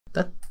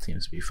that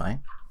seems to be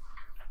fine.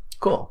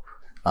 Cool.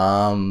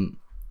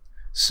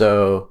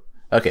 So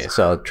okay,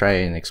 so I'll try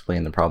and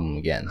explain the problem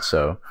again.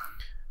 So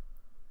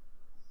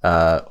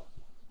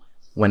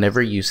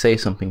whenever you say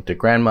something to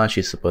grandma,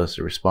 she's supposed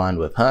to respond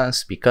with huh,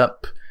 speak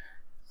up,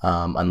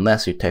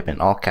 unless you type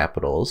in all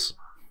capitals.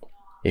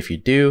 If you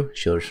do,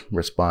 she'll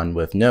respond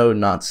with no,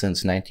 not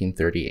since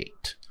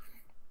 1938.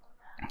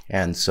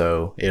 And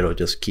so it'll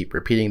just keep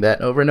repeating that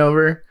over and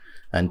over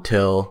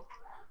until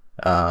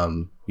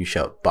you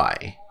shout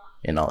bye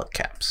in all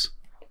caps.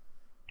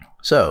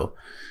 So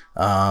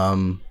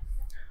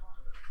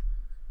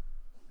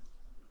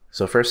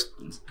first,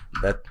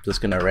 that's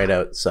just gonna write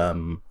out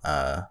some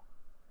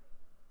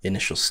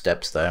initial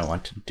steps that I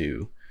want to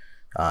do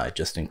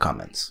just in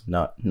comments,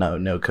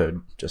 no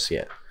code just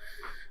yet.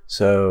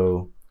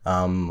 So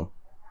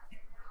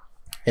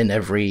in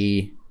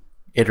every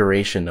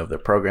iteration of the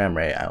program,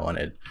 right, I want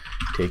to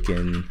take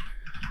in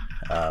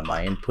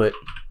my input,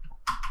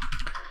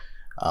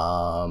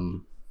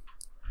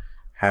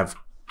 have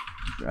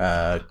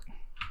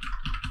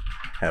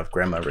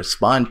grandma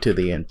respond to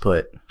the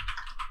input,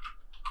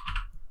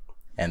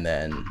 and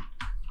then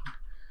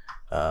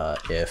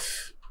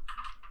if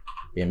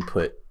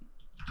input,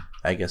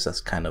 I guess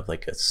that's kind of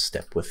like a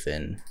step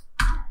within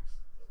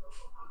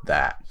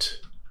that.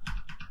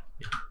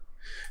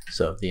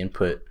 So if the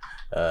input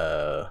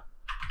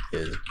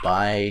is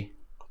bye,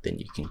 then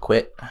you can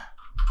quit.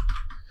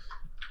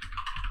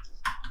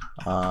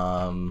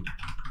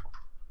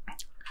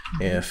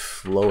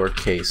 If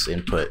lowercase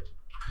input,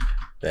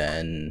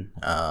 then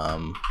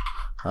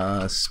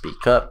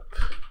speak up.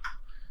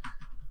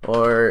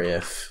 Or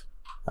if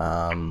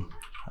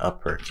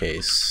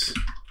uppercase,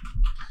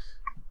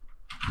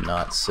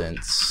 not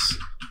since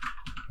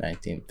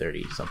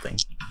 1930 something.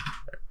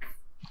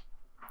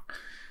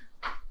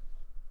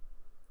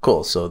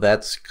 Cool, so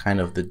that's kind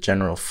of the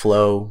general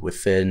flow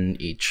within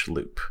each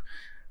loop.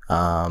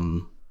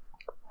 I'm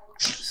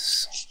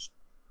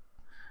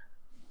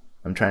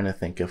trying to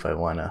think if I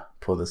want to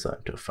pull this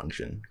out to a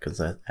function, because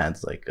that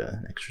adds like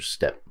an extra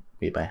step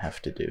we might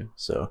have to do.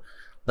 So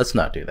let's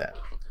not do that.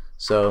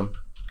 So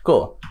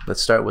cool,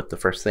 let's start with the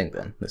first thing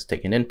then. Let's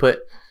take an input.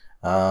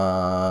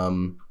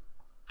 So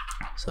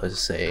let's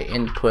say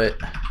input.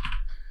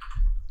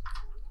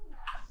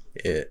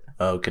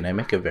 Oh, can I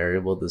make a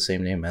variable the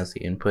same name as the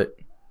input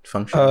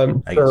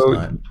function? I guess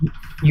not.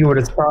 You would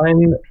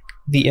assign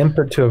the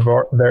input to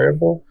a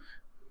variable.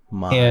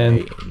 My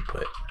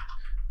input.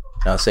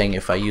 Now saying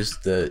if I use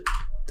the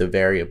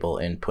variable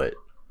input,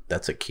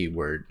 that's a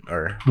keyword,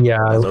 or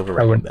yeah, I was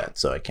overriding that,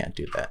 so I can't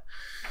do that.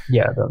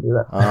 Yeah, don't do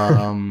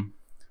that.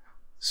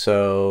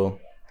 So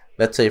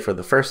let's say for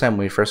the first time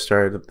we first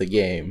started the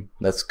game,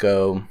 let's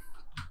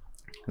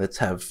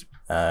have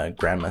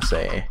grandma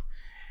say,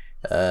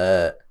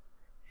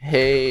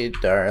 hey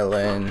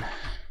darling,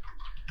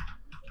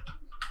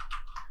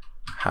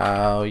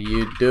 how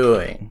you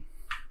doing?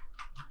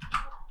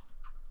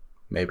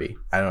 Maybe.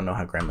 I don't know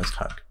how grandmas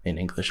talk in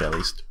English, at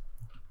least.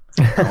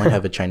 I only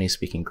have a Chinese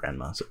speaking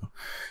grandma, so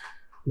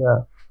yeah.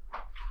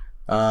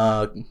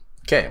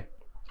 Okay,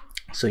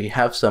 so you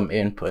have some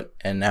input,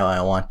 and now I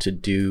want to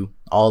do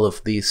all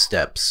of these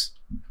steps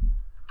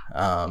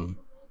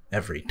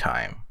every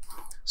time.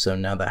 So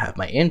now that I have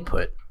my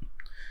input,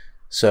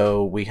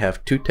 so we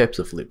have two types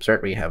of loops, right?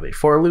 We have a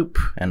for loop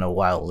and a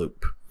while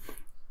loop.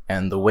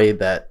 And the way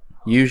that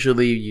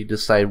usually you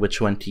decide which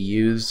one to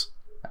use,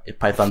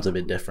 Python's a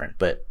bit different,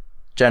 but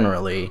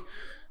generally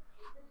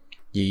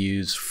you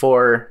use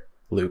for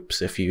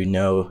loops if you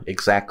know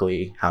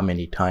exactly how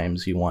many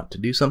times you want to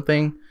do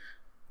something,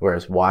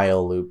 whereas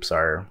while loops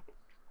are,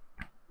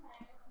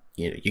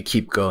 you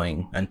keep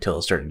going until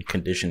a certain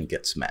condition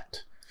gets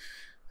met.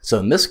 So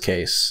in this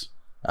case,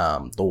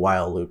 the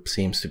while loop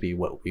seems to be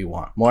what we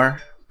want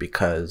more,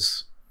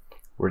 because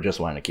we're just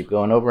wanting to keep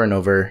going over and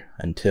over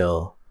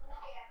until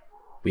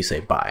we say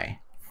bye.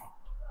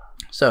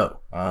 So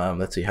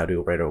let's see how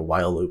to write a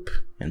while loop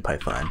in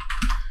Python.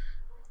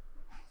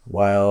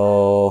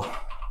 While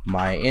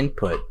my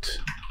input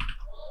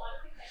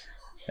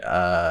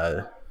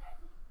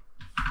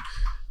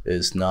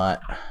is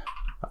not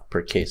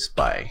uppercase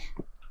bye.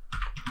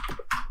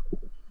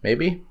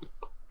 Maybe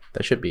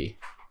that should be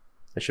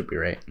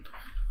right.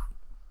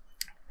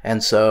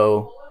 And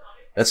so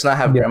let's not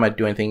have grandma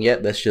do anything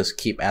yet. Let's just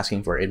keep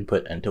asking for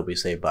input until we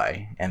say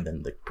bye, and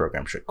then the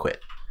program should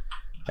quit.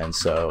 And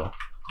so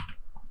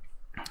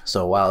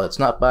while it's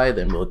not bye,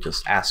 then we'll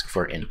just ask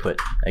for input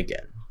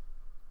again.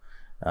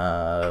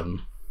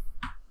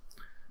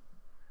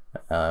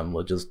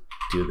 We'll just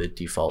do the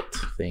default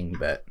thing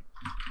that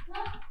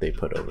they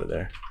put over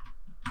there.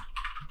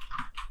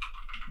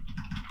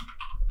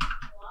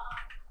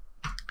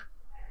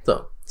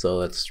 So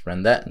let's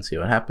run that and see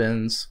what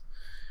happens.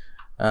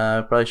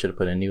 Probably should have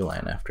put a new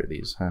line after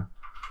these, huh?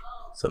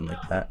 Something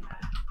like that.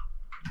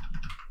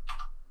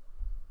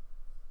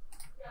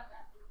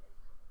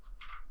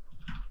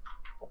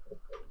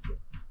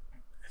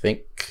 I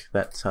think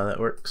that's how that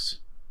works.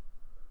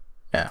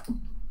 Yeah.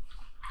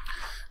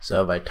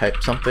 So if I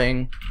type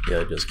something,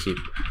 it'll just keep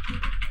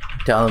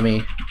telling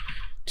me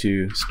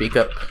to speak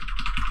up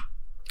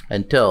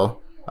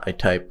until I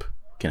type.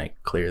 Can I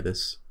clear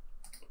this?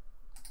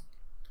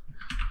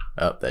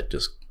 Oh, that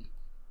just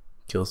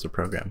kills the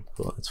program.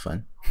 Cool, that's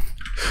fun.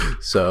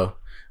 So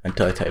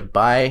until I type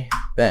bye,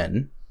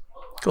 then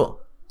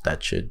cool.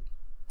 That should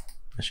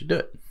do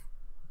it.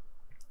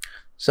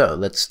 So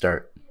let's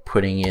start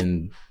putting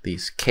in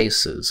these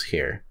cases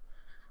here.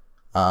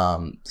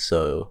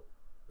 So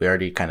we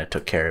already kind of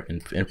took care of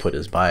input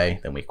is bye,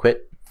 then we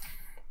quit.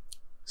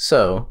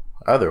 So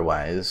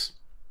otherwise,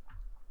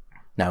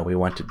 now we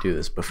want to do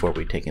this before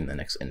we take in the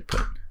next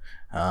input.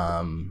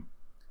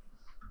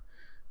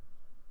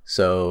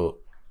 So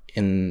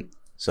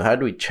how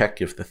do we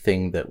check if the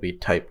thing that we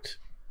typed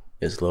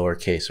is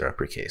lowercase or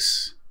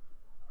uppercase?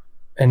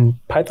 In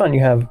Python, you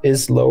have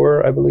is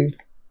lower, I believe,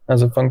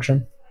 as a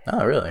function.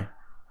 Oh, really?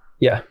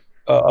 Yeah,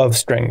 of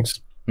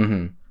strings.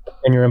 Mm-hmm.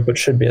 And your input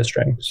should be a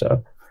string.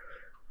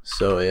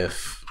 So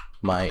if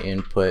my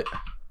input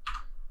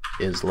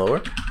is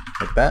lower,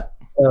 like that?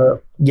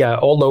 Yeah,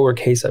 all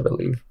lowercase, I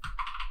believe.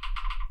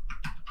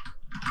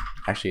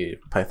 Actually,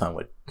 Python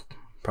would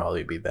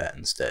probably be that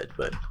instead,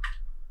 but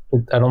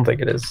I don't think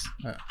it is.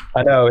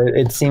 I know,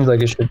 it seems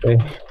like it should be.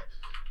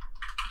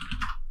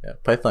 Yeah,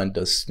 Python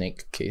does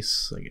snake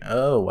case. Like,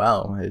 oh,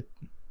 wow, it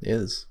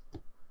is.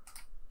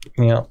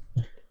 Yeah.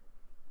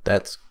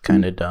 That's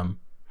kind of dumb.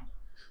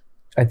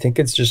 I think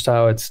it's just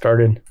how it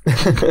started.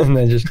 And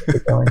then just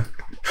keep going.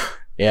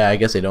 Yeah, I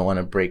guess they don't want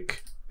to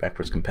break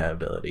backwards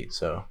compatibility.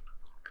 So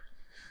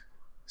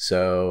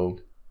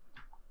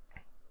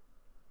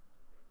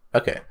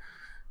okay.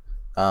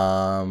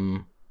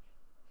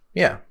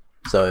 Yeah.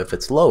 So if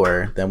it's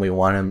lower, then we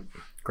want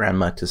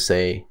grandma to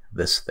say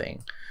this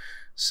thing.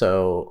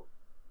 So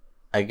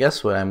I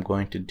guess what I'm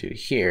going to do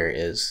here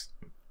is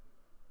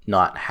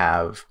not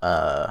have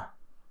the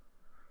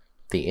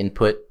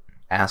input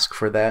ask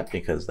for that,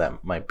 because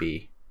that might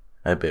be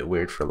a bit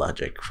weird for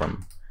logic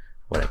from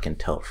what I can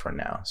tell for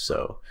now.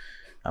 So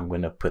I'm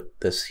going to put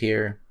this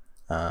here.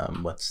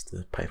 What's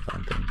the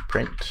Python thing?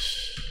 Print.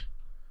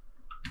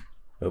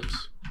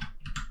 Oops.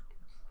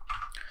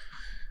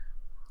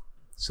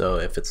 So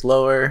if it's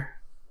lower,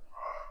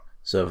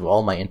 so if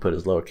all my input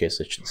is lowercase,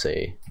 it should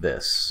say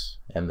this,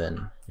 and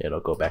then it'll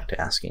go back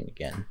to asking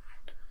again.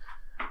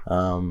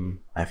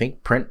 I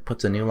think print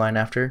puts a new line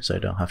after, so I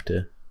don't have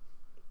to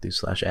do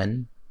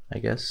 /n, I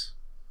guess.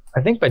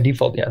 I think by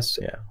default, yes.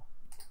 Yeah.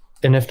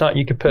 And if not,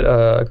 you could put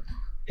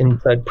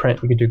inside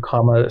print, you could do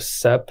comma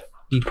sep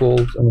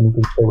equals, and then you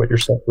can say what your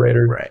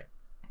separator. Right.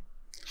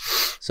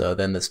 So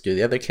then let's do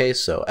the other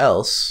case. So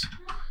else,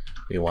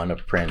 we want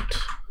to print,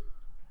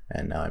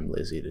 and now I'm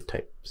lazy to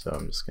type, so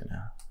I'm just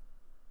gonna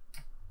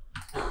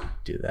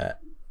do that.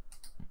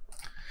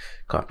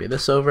 Copy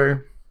this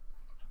over.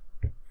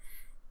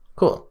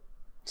 Cool.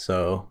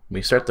 So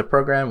we start the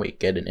program, we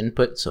get an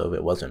input. So if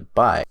it wasn't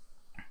bye,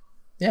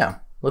 yeah,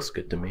 looks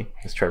good to me.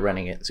 Let's try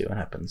running it and see what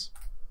happens.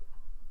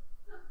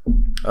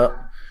 Oh,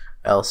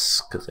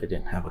 else, because I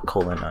didn't have a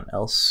colon on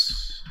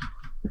else.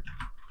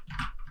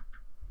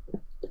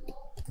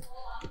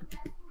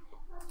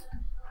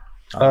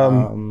 I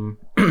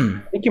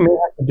think you may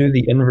have to do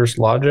the inverse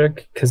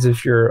logic, because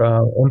if your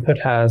input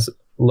has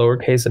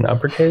lowercase and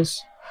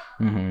uppercase,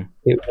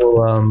 it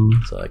will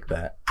so like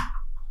that.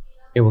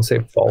 It will say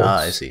false. Ah,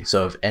 I see.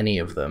 So if any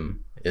of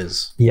them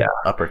is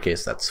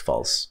uppercase, that's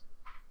false.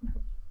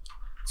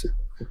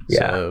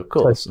 Yeah. So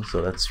cool.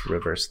 So let's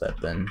reverse that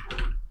then.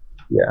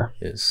 Yeah.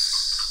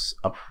 Is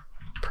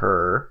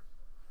upper.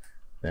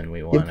 Then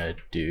we want to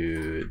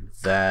do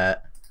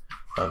that.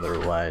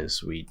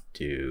 Otherwise, we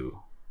do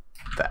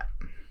that.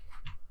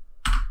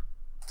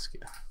 Let's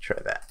try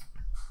that.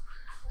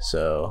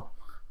 So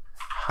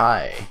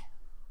high,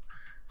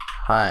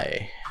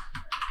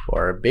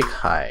 or a big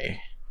high.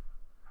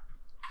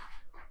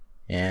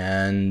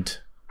 And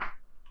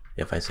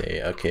if I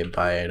say, okay,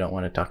 bye, I don't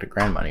want to talk to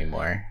grandma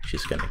anymore,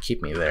 she's going to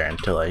keep me there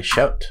until I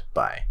shout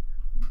bye.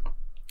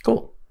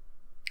 Cool.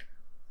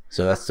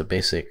 So that's the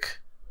basic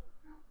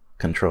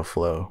control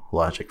flow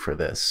logic for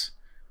this.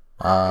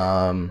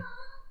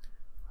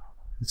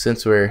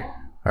 Since we're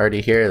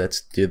already here,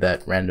 let's do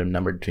that random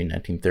number between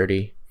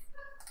 1930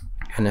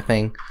 kind of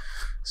thing.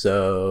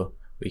 So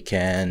we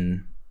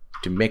can,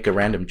 to make a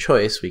random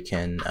choice, we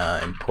can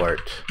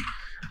import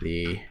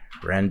the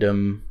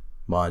random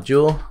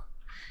module,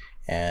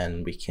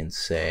 and we can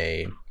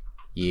say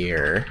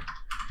year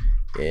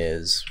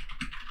is,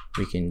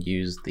 we can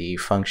use the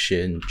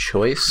function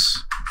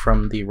choice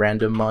from the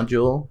random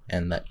module,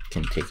 and that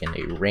can take in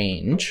a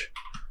range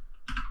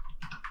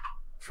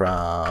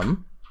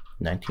from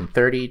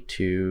 1930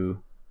 to,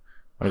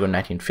 I want to go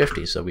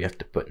 1950, so we have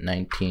to put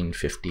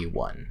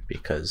 1951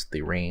 because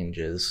the range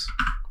is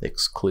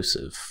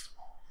exclusive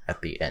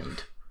at the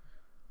end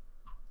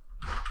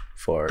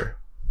for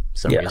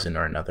some reason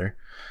or another.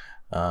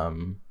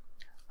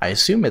 I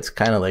assume it's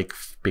kind of like,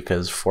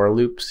 because for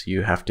loops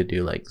you have to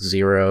do like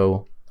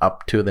 0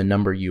 up to the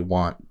number you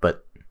want,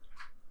 but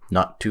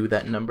not to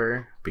that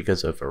number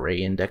because of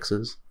array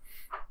indexes.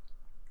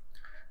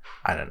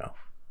 I don't know.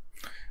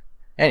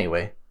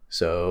 Anyway,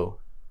 so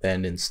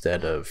then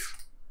instead of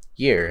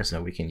years,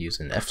 now we can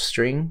use an F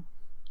string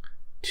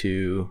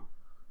to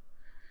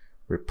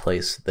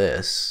replace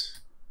this.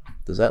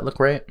 Does that look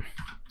right?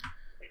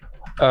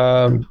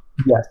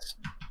 Yes.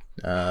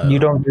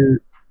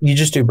 You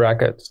just do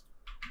brackets.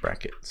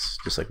 Brackets,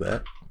 just like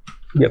that?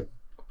 Yep.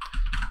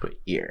 But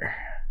year.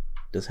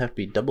 Does it have to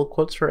be double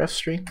quotes for F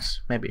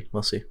strings? Maybe.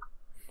 We'll see.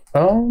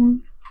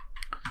 If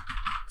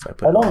I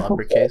put all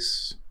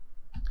uppercase.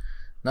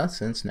 Not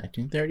since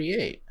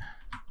 1938.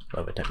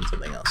 What if I type in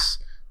something else?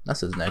 Not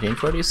since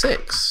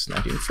 1946.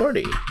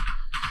 1940.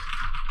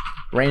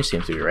 Range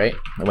seems to be right.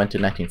 I went to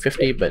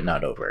 1950, but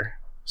not over.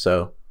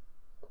 So,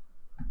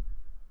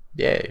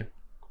 yay.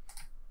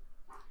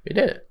 We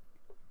did it.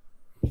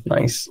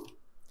 Nice.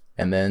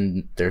 And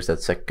then there's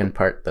that second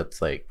part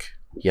that's like,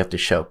 you have to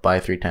shout bye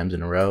 3 times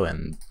in a row,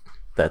 and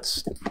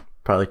that's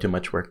probably too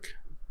much work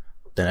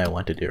than I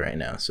want to do right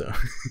now, so.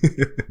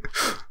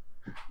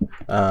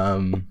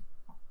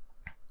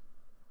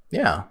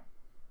 Yeah.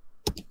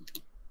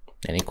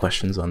 Any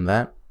questions on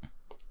that?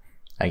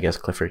 I guess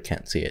Clifford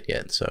can't see it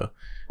yet, so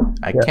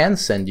I can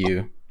send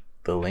you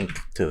the link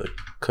to the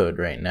code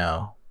right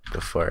now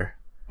before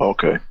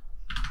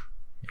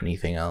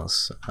anything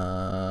else.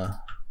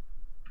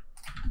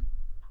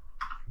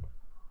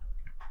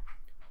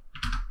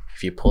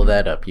 If you pull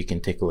that up, you can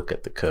take a look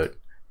at the code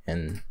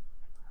and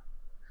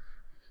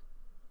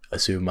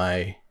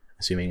assuming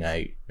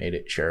I made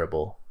it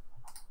shareable.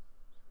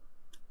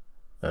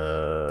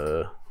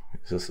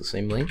 Is this the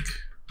same link?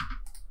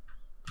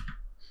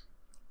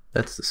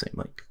 That's the same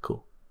link.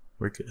 Cool.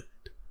 We're good.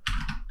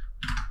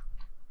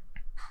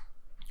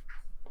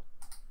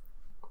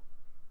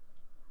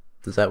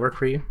 Does that work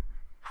for you?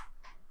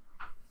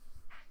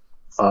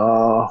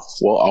 Well,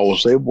 I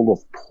was able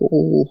to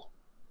pull.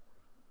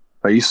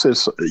 You said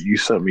you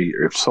sent me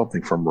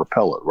something from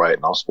Repel It, right?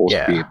 And I was supposed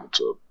to be able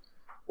to.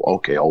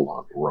 Okay, hold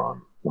on.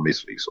 Run. Let me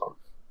see something.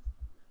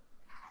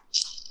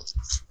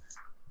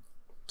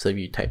 So if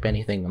you type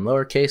anything in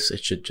lowercase,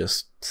 it should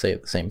just say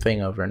the same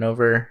thing over and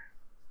over.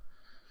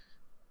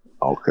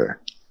 Okay.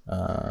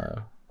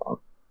 All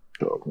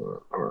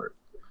right.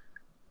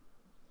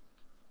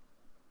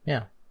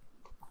 Yeah.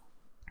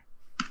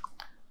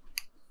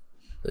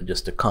 So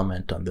just a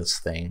comment on this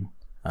thing.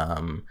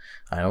 I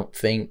don't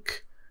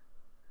think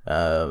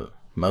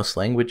most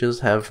languages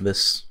have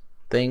this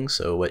thing.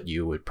 So what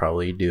you would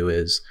probably do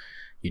is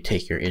you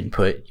take your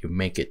input, you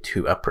make it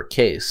to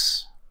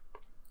uppercase,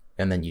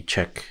 and then you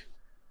check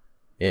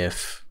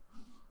if,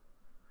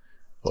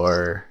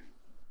 or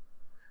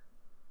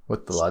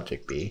what the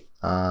logic be.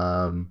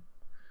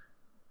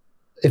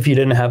 If you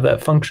didn't have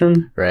that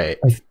function, right?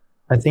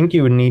 I think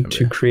you would need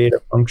to create a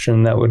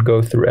function that would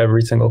go through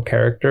every single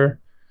character,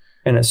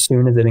 and as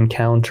soon as it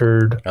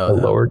encountered a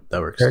lower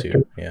that works character,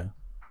 too. Yeah,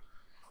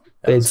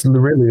 it's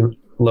really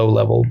low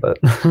level, but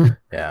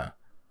yeah,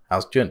 I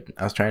was trying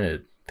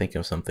to think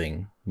of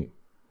something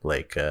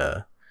like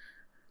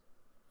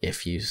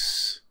if you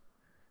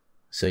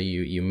so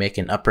you make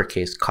an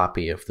uppercase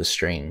copy of the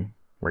string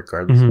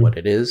regardless of what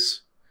it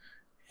is,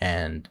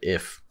 and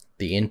if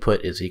the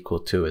input is equal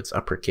to its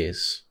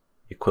uppercase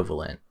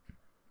equivalent,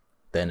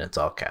 then it's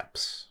all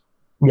caps.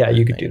 Yeah,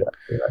 you could do that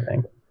too, I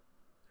think.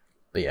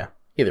 But yeah,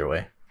 either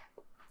way,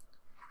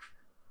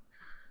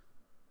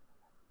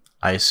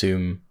 I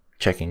assume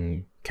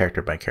checking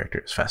character by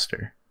character is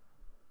faster.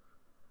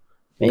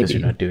 Because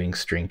you're not doing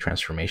string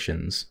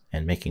transformations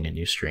and making a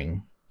new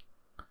string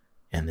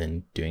and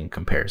then doing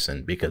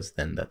comparison, because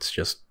then that's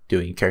just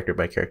doing character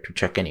by character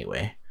check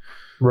anyway.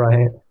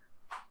 Right.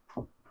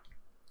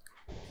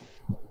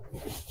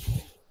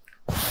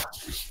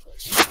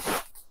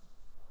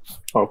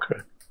 Okay.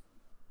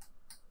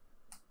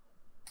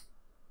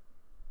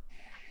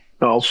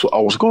 Also, I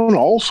was going to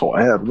also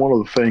add one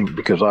other thing,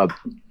 because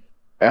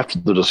after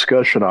the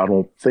discussion, I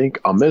don't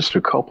think I missed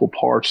a couple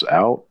parts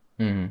out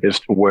as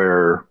to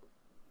where,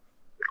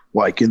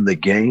 like in the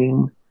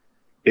game,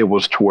 it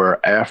was to where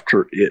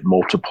after it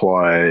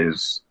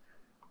multiplies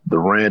the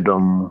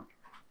random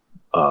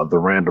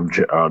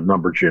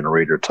number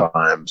generator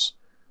times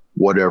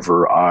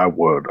whatever I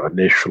would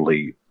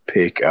initially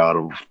pick out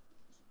of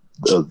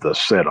the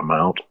set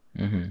amount,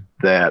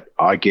 that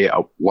I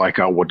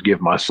would give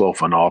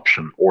myself an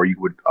option, or I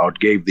would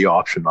give the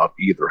option of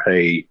either,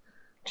 hey,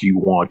 do you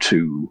want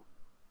to,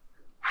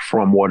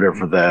 from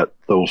whatever the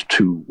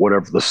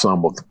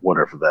sum of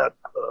whatever that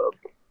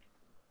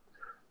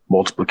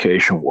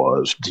multiplication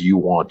was, do you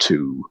want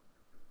to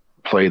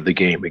play the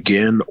game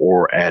again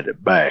or add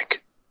it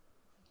back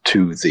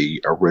to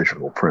the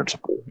original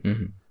principle?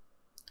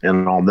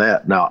 And on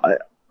that, now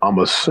I'm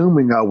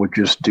assuming I would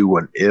just do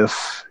an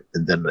if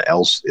and then an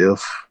else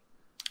if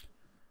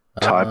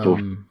type of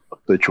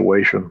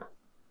situation.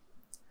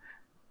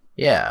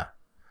 Yeah.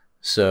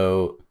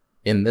 So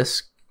in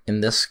this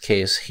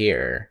case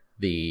here,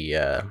 the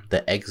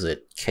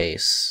exit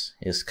case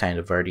is kind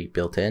of already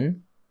built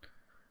in.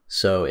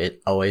 So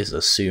it always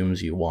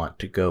assumes you want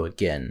to go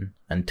again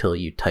until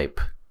you type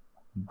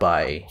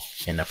by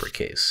in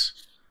uppercase.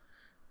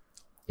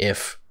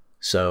 If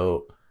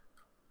So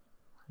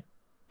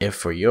if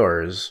for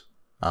yours,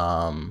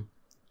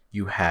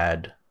 you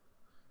had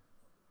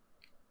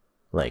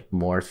like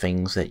more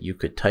things that you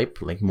could type,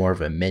 like more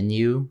of a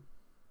menu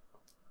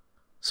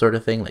sort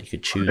of thing, like you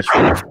could choose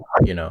from,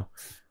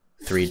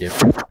 3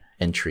 different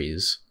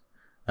entries,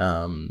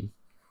 then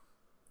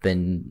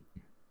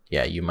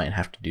yeah, you might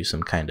have to do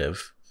some kind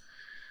of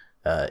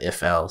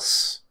if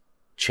else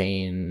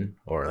chain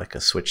or like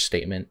a switch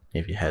statement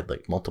if you had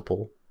like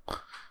multiple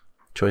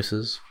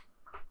choices.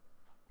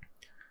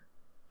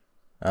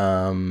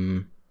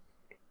 Okay,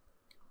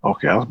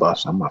 I was about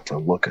to say, I'm going to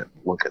have to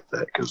look at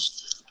that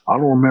because I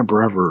don't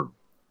remember ever,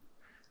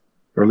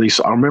 or at least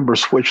I remember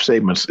switch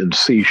statements in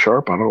C#. I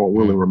don't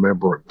really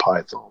remember in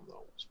Python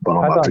though, but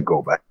I'm about to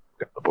go back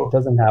to the book. It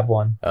doesn't have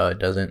one. Oh, it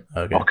doesn't?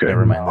 Okay.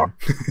 Never mind then.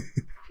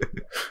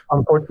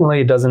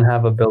 Unfortunately, it doesn't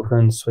have a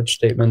built-in switch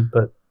statement,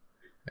 but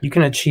you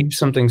can achieve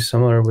something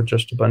similar with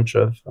just a bunch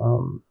of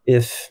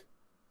if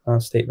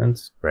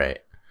statements. Right.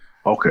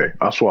 Okay,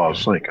 that's what I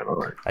was thinking. All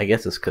right. I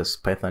guess it's because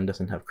Python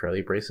doesn't have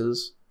curly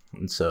braces,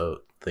 and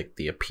so like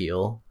the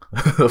appeal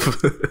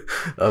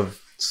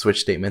of switch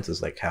statements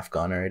is like half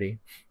gone already.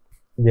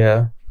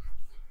 Yeah.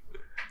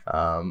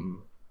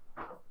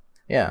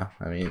 Yeah.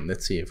 I mean,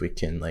 let's see if we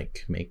can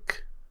like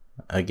make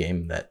a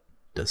game that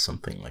does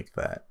something like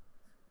that.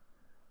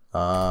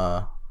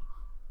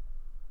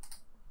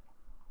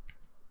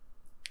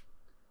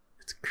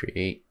 Let's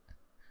create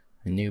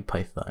a new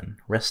Python.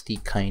 Rusty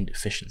kind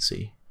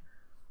efficiency.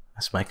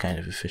 That's my kind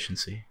of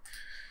efficiency.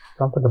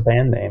 Sounds like a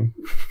band name.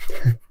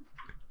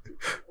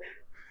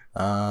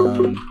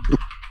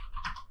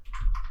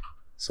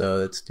 So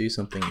let's do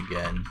something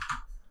again.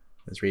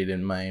 Let's read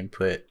in my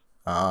input.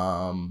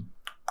 So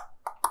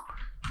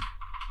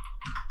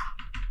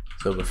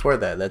before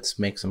that, let's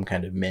make some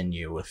kind of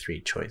menu with 3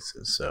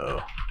 choices.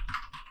 So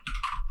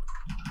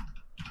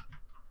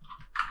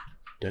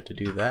do I have to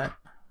do that?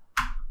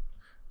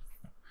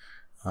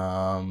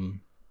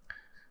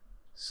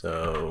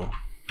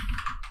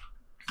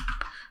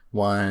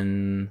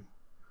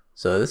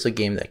 So this is a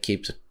game that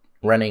keeps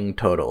running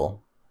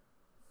total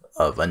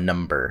of a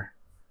number,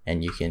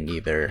 and you can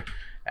either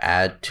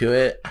add to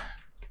it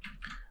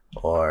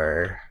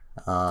or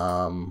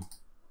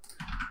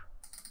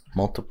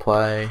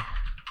multiply.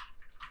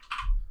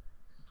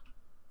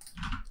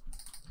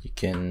 You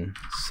can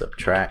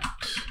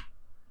subtract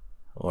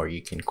or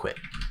you can quit.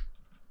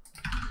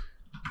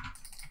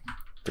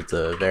 It's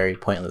a very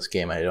pointless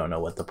game. I don't know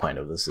what the point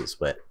of this is,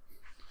 but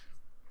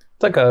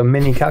it's like a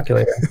mini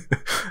calculator.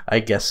 I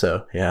guess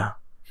so, yeah.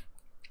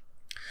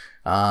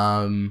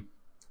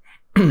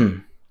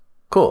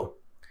 Cool.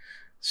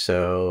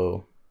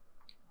 So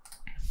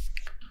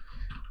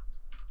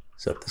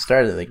at the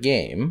start of the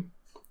game,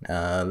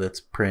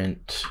 let's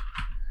print,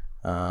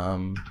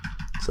 so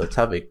let's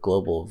have a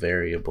global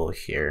variable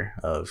here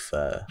of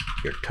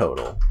your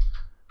total,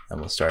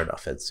 and we'll start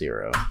off at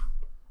 0.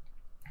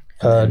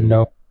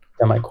 No,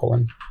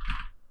 semicolon.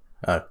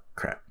 Oh,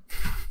 crap.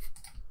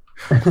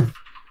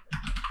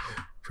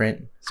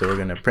 Print. So we're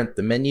going to print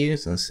the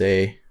menus and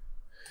say,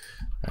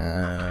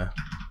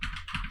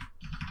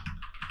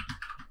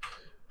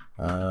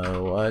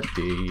 what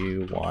do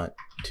you want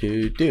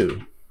to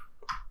do?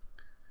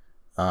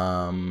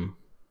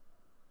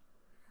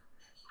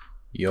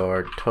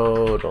 Your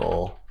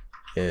total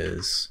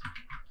is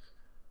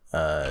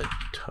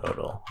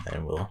total,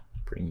 and we'll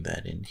bring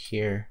that in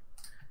here,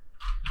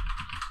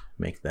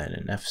 make that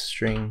an F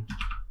string,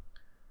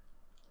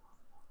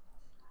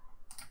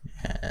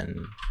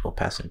 and we'll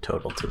pass in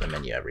total to the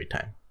menu every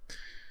time.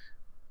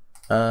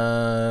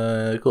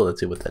 Cool, let's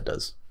see what that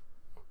does.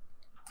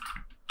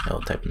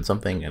 I'll type in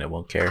something and it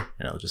won't care,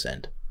 and it'll just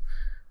end.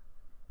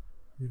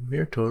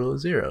 Your total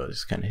is 0.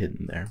 It's kind of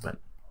hidden there, but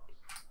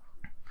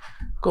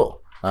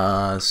cool.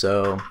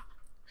 So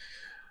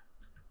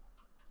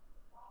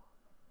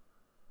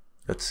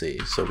let's see.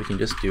 So we can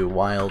just do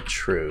while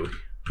true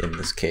in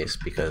this case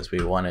because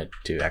we want it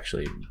to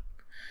actually.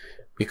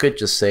 We could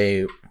just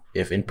say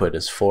if input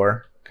is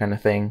 4 kind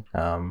of thing,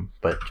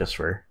 but just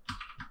for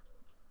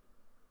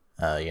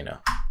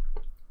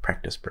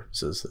practice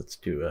purposes, let's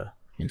do a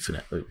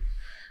infinite loop.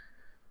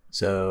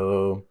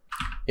 So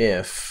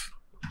if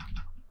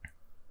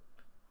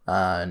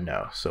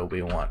no, so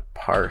we want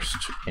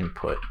parsed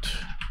input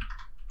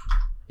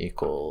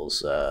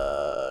equals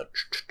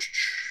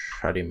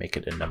how do you make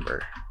it a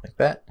number like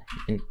that?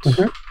 Int.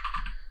 And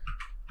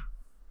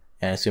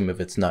I assume if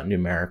it's not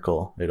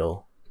numerical,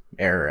 it'll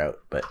error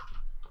out, but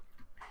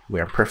we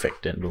are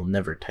perfect and we'll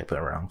never type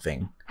the wrong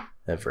thing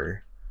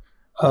ever.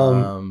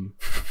 So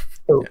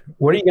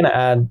what are you gonna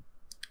add?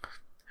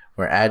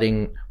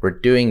 We're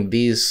doing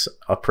these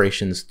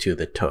operations to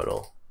the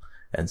total,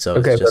 and so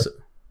okay, it's just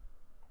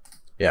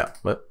yeah.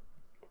 What?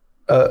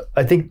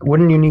 I think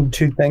wouldn't you need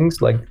 2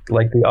 things like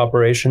the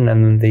operation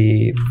and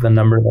the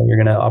number that you're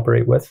gonna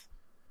operate with?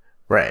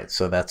 Right.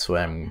 So that's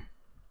what I'm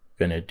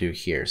gonna do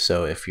here.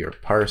 So if your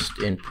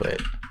parsed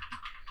input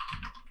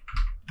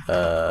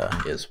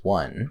is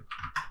 1,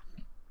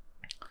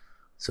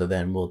 so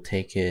then we'll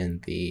take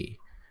in the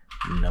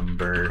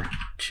number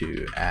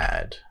to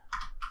add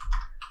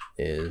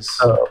is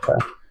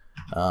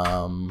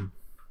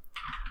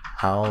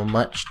how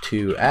much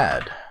to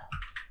add.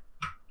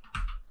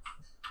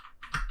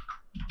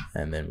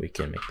 And then we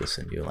can make this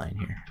a new line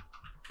here.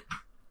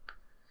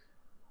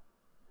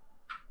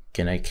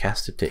 Can I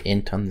cast it to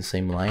int on the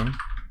same line?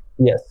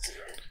 Yes.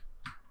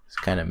 It's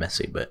kind of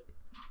messy, but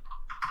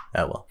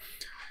oh well.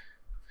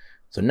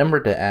 So number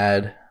to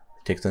add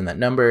takes in that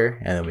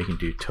number, and then we can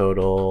do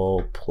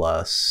total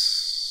plus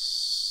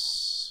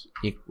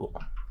equal.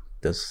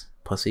 Does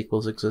plus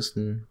equals exist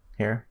in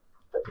here?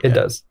 It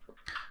does.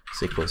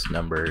 This equals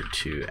number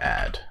to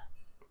add.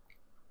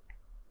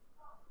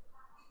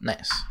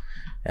 Nice.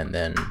 And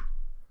then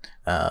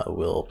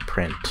we'll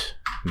print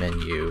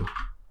menu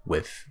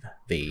with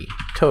the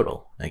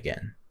total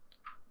again.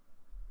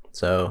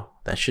 So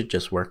that should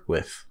just work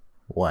with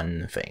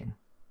one thing.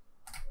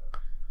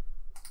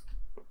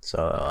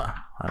 So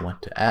I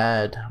want to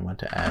add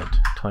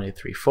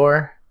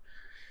 234.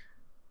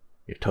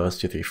 Your total is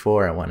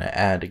 234. I want to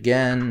add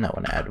again. I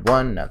want to add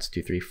 1. Now it's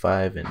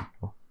 235. And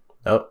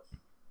oh,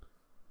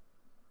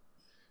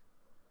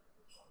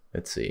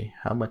 let's see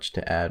how much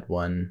to add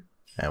 1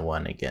 and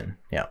 1 again.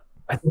 Yeah,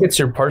 I think it's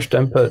your parsed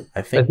input.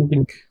 I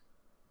think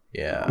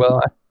yeah.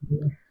 Well,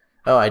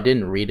 oh, I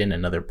didn't read in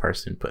another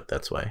parsed input.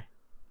 That's why.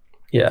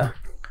 Yeah.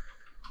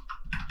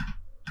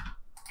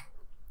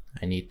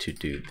 I need to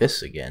do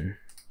this again.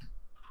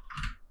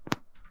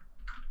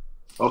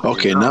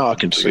 Okay, now I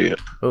can see it.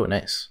 Oh,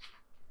 nice.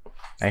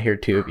 I hear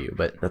 2 of you,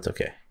 but that's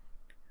okay.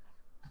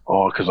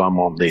 Oh, because I'm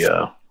on the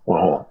other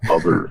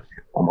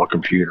on my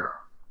computer.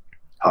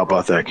 How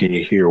about that? Can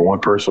you hear one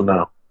person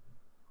now?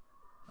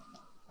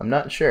 I'm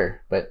not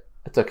sure, but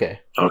it's okay.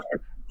 Okay.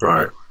 All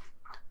right.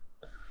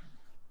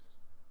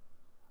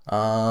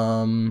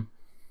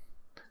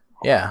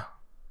 Yeah.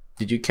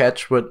 Did you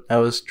catch what I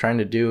was trying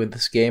to do with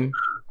this game?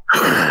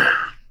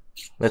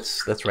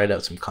 Let's write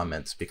out some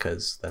comments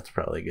because that's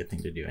probably a good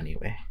thing to do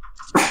anyway.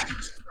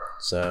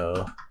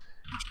 So,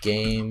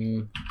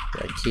 game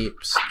that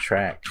keeps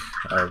track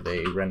of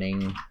a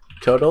running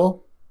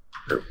total.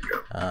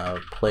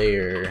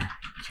 Player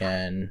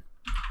can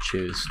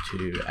choose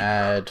to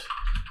add,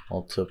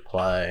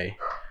 multiply,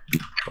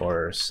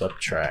 or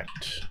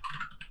subtract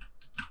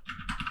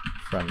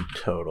from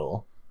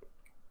total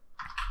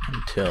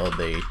until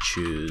they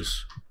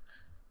choose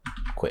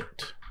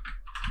quit.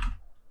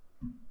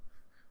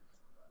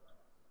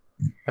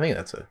 I think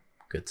that's a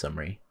good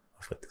summary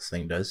of what this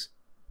thing does.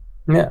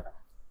 Yeah.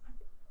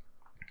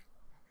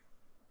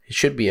 It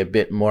should be a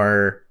bit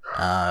more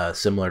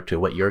similar to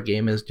what your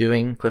game is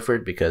doing,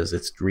 Clifford, because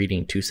it's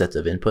reading 2 sets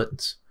of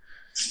inputs.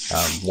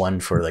 One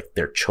for like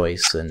their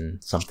choice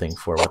and something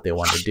for what they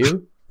want to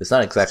do. It's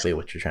not exactly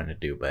what you're trying to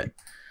do, but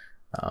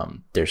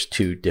there's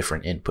 2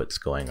 different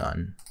inputs going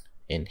on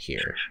in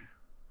here.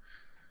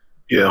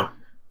 Yeah.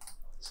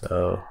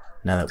 So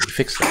now that we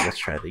fixed that, let's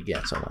try it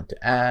again. So I want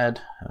to add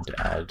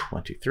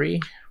 1, 2, 3.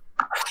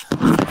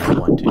 I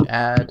want to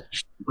add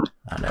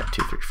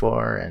 2, 3,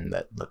 4, and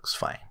that looks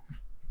fine.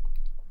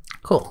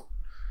 Cool.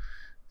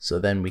 So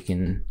then we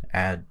can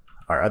add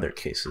our other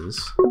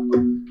cases.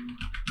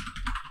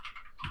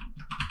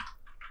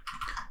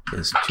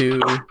 Is 2,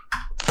 and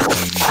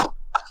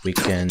we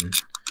can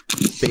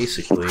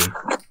basically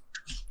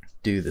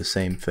do the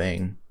same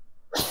thing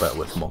but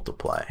with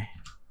multiply.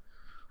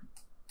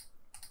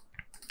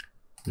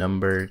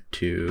 Number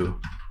to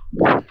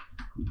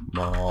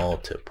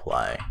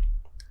multiply.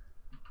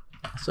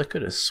 So I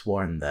could have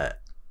sworn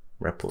that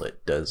Replit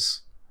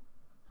does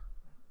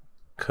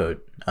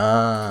code.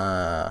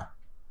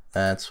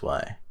 That's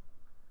why.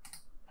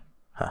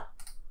 Huh.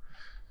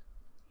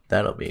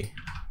 That'll be.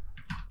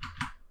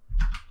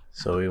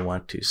 So we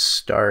want to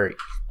start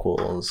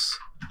equals.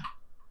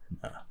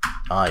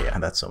 Yeah,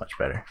 that's so much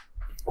better.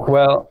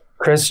 Well,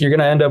 Chris, you're going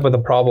to end up with a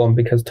problem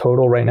because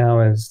total right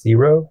now is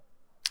 0.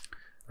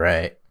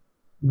 Right.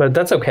 But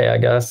that's okay, I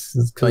guess.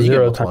 Well, you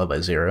can multiply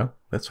by 0.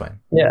 That's fine.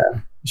 Yeah,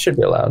 it should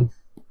be allowed.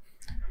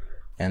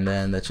 And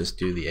then let's just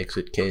do the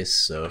exit case.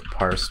 So if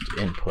parsed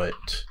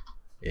input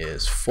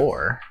is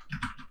 4,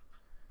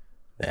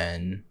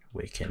 then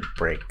we can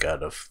break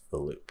out of the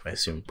loop. I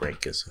assume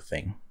break is a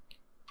thing.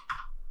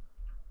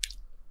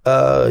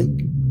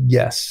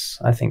 Yes,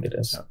 I think it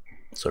is.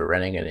 So we're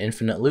running an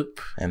infinite loop,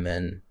 and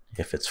then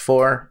if it's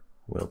 4,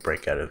 we'll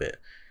break out of it.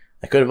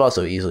 I could have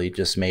also easily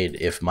just made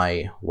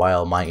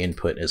while my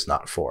input is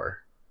not 4.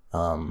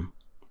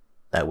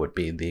 That would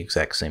be the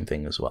exact same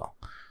thing as well.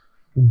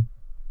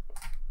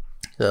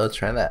 So let's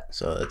try that.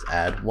 So let's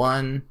add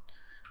 1.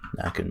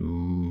 Now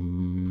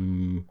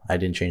I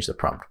didn't change the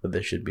prompt, but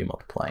this should be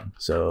multiplying.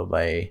 So if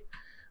I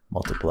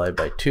multiply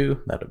by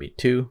 2, that'll be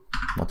 2.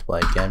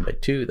 Multiply again by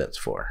 2, that's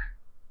 4.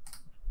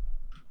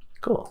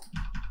 Cool.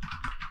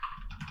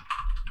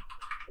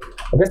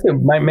 I guess it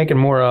might make it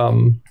more.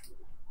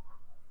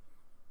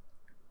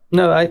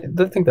 No, I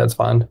think that's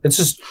fine. It's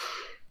just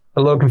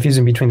a little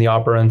confusing between the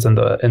operands and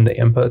the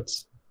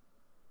inputs.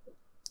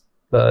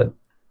 But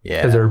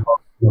yeah, because they're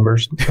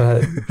numbers,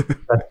 but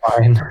that's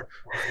fine.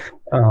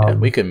 Yeah,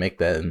 we could make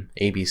that an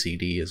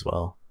ABCD as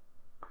well.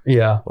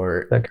 Yeah.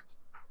 Or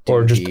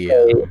just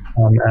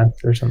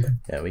math or something.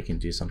 Yeah, we can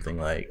do something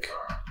like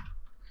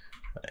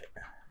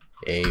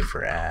A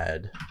for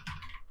add,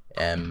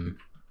 M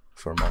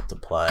for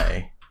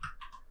multiply,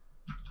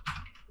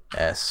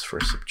 S for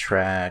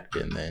subtract,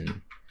 and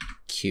then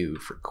Q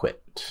for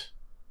quit.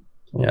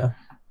 Yeah.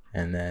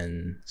 And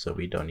then, so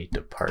we don't need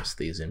to parse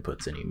these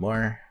inputs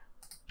anymore.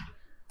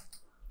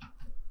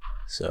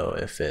 So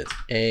if it's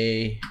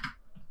A,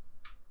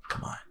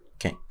 come on,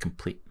 can't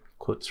complete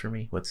quotes for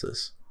me. What's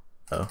this?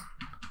 Oh.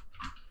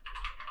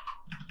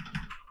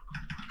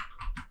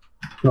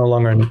 No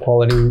longer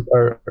inequality,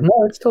 or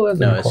no, it still is.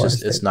 No, it's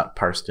just it's not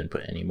parsed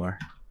input anymore.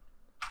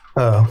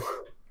 Oh.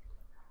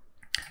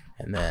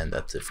 And then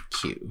that's if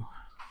Q.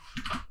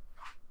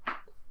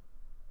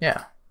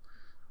 Yeah.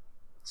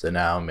 So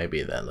now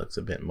maybe that looks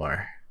a bit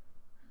more.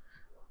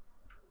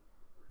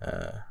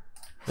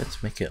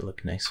 Let's make it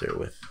look nicer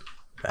with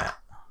that.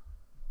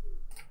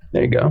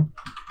 There you go.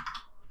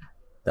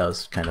 That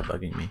was kind of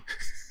bugging me.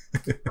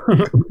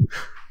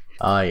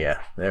 Oh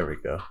yeah, there we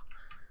go.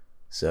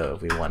 So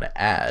if we want to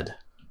add,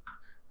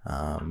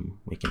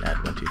 we can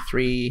add 1, 2,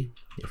 3.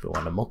 If we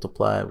want to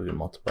multiply, we can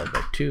multiply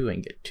by 2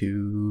 and get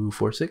 2,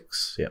 4,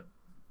 6. Yep.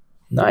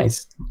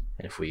 Nice.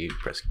 And if we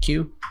press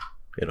Q,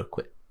 it'll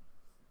quit.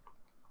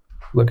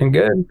 Looking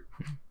good.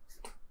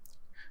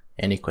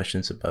 Any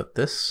questions about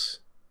this,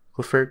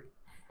 Clifford?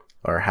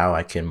 Or how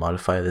I can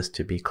modify this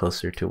to be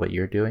closer to what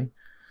you're doing?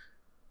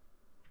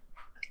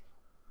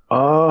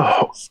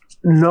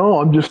 No,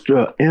 I'm just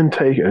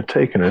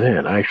taking it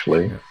in,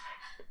 actually. Yeah.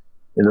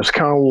 And it's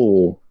kind of a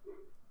little,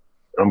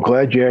 I'm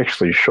glad you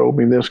actually showed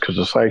me this, because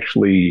it's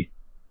actually,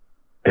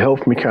 it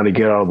helped me kind of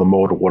get out of the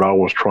mode of what I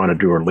was trying to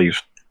do, or at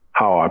least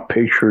how I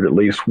pictured at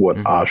least what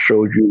I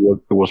showed you what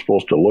it was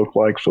supposed to look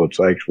like. So it's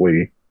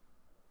actually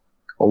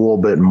a little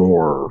bit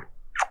more,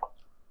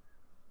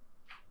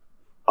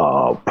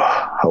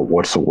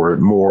 what's the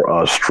word?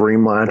 More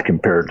streamlined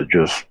compared to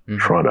just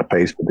trying to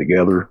paste it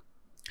together.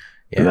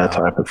 Yeah. And that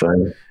type of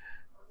thing.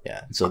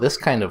 Yeah. So this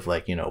kind of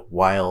like,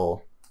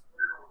 while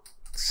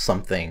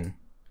something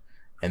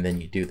and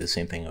then you do the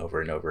same thing over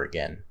and over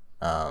again.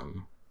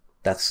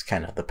 That's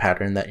kind of the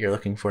pattern that you're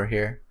looking for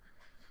here.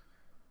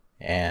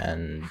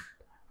 And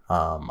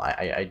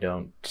I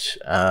don't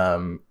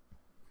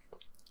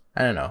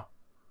know.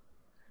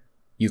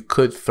 You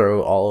could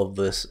throw all of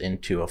this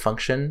into a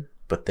function,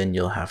 but then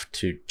you'll have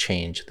to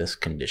change this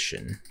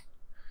condition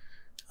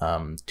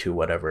to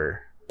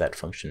whatever that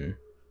function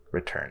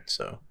returns.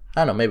 So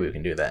I don't know, maybe we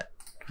can do that.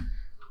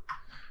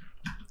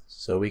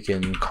 So we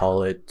can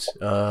call it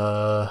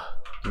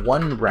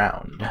 1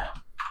 round,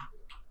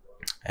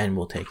 and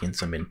we'll take in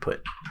some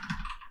input.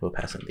 We'll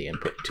pass in the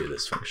input to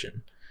this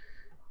function,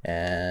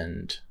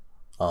 and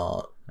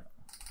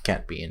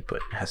can't be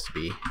input, it has to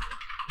be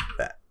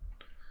that.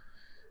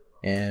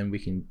 And we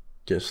can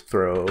just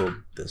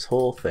throw this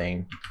whole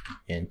thing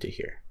into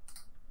here.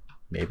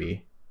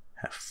 Maybe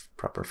have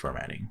proper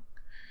formatting.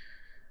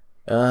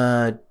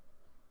 Oh,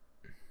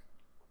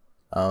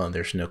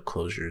 there's no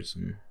closures,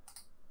 and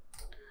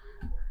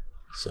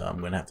so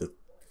I'm gonna have to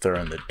throw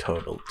in the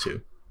total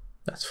too.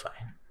 That's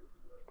fine.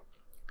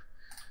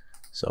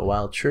 So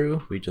while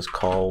true, we just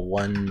call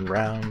 1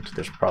 round.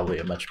 There's probably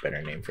a much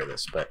better name for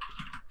this, but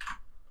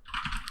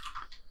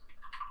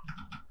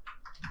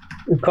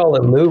we call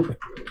it loop.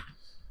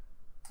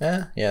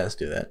 Yeah, let's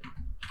do that.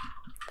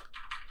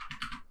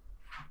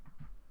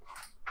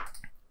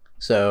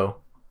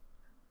 So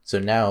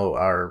now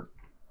our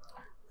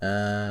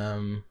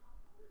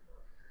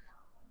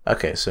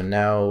okay, so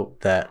now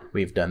that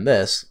we've done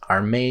this,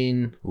 our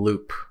main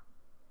loop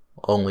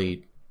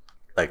only,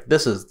 like,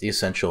 this is the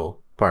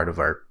essential part of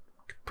our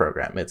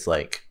program. It's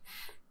like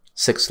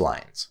 6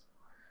 lines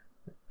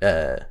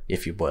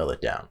if you boil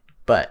it down.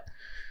 But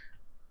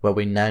what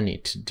we now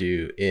need to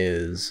do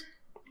is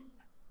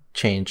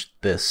change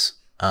this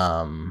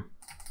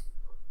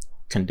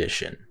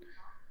condition.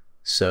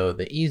 So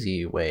the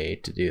easy way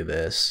to do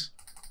this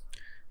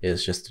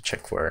is just to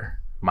check for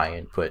my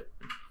input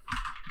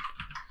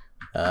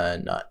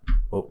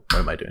what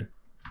am I doing?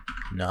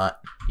 Not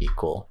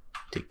equal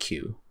to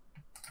Q.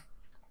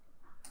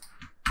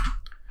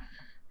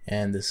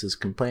 And this is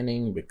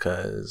complaining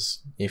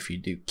because if you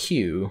do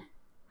Q,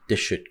 this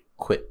should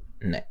quit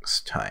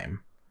next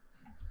time.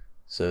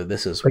 So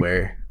this is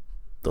where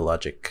the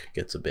logic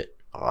gets a bit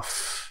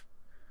off.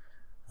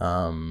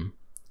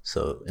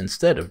 So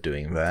instead of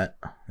doing that,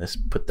 let's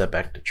put that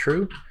back to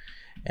true.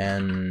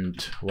 And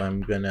what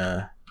I'm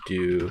gonna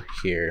do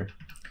here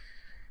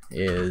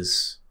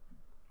is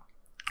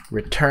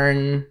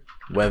return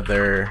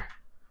whether,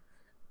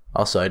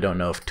 also I don't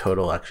know if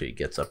total actually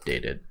gets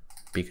updated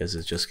because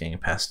it's just getting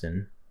passed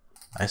in.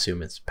 I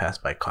assume it's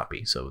passed by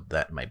copy, so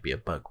that might be a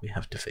bug we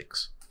have to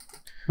fix.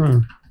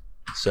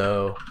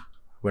 So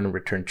we're going to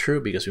return true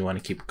because we want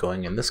to keep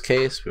going in this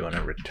case. We want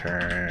to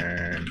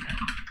return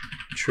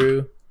true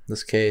in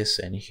this case,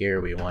 and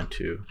here we want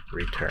to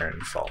return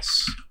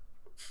false.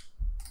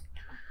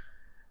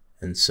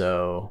 And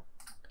so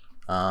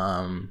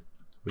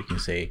we can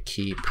say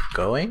keep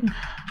going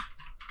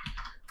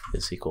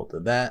is equal to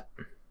that.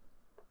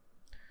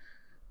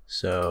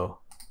 So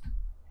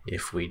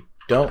if we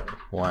don't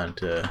want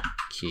to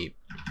keep,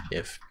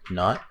 if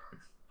not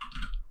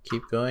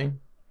keep going,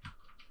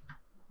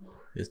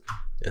 is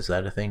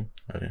that a thing?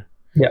 Okay.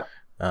 Yeah.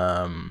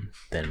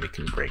 Then we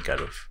can break out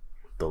of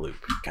the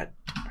loop. Okay.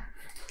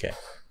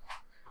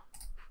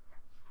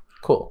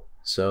 Cool.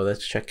 So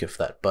let's check if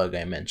that bug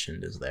I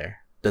mentioned is there.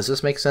 Does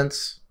this make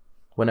sense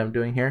what I'm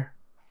doing here?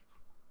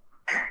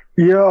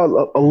 Yeah,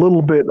 a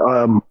little bit.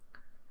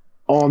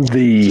 On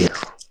the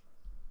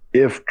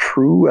if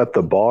true at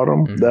the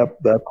bottom,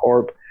 that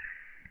part.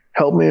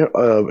 Help me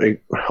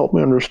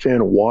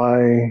understand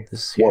why.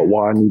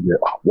 Why I need it?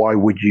 Why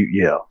would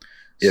you?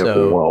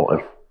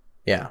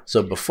 Yeah.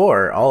 So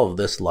before, all of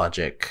this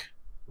logic,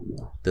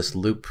 this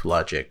loop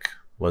logic,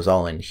 was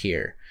all in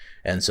here,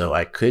 and so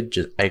I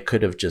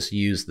could have just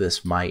used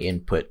this my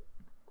input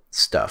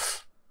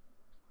stuff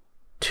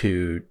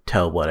to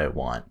tell what I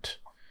want.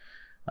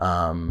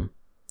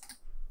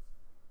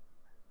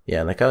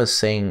 Yeah, like I was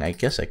saying, I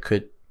guess I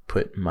could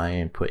put my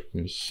input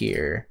in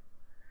here.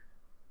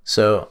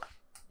 So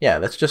yeah,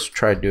 let's just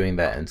try doing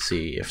that and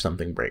see if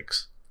something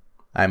breaks.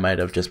 I might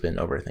have just been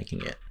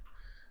overthinking it.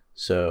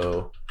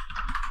 So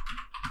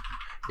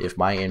if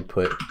my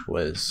input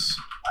was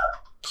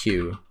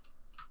Q,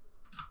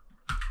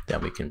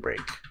 then we can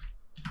break.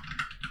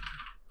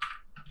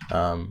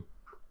 I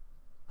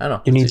don't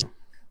know. You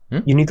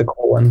need the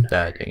colon.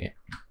 Dang it.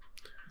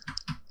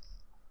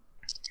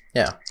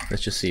 Yeah,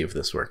 let's just see if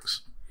this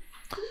works.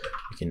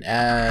 We can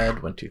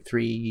add 1, 2,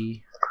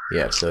 3.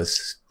 Yeah, so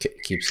this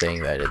keeps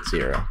saying that it's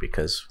 0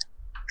 because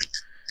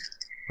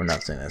we're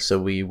not saying that. So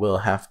we will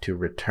have to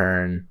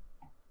return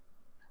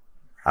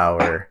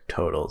our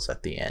totals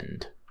at the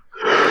end.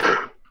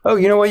 Oh,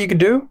 you know what you could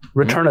do?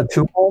 Return a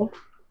tuple.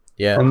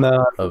 Yeah, and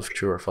of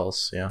true or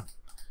false. Yeah,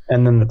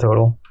 and then the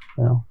total.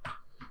 Yeah.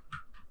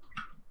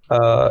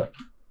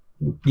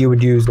 You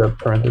would use the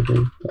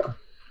parentheses. Yeah.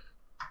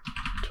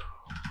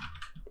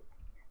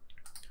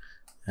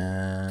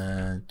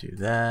 Do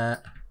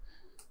that.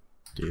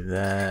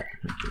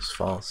 Make this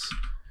false.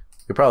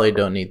 You probably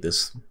don't need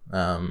this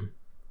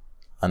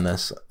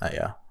unless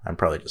yeah, I'm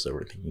probably just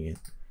overthinking it.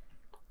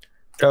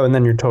 Oh, and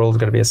then your total is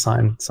going to be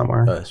assigned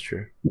somewhere. Oh, that's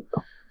true.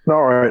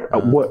 All right.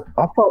 What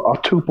I thought a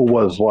tuple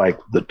was like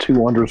the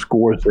 2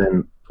 underscores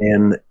in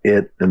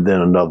it, and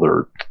then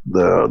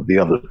the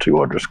other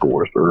 2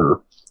 underscores,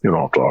 or you know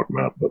what I'm talking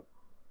about. But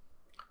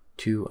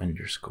 2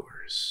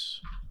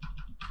 underscores,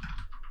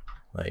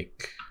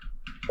 like.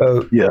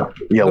 Oh yeah,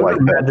 like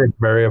magic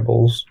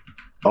variables.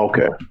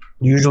 Okay.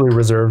 Usually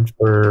reserved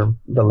for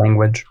the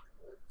language.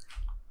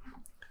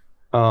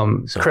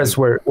 So Chris,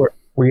 where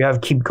you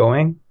have keep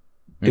going,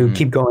 do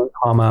keep going,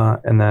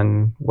 comma, and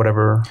then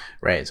whatever.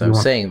 Right. So I'm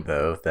saying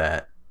though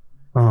that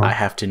I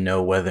have to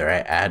know whether I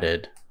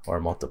added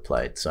or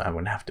multiplied. So I'm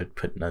gonna have to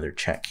put another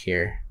check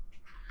here.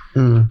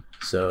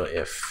 So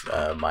if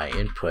my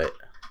input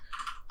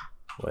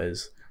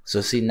was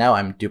see, now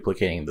I'm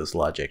duplicating this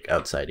logic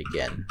outside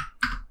again.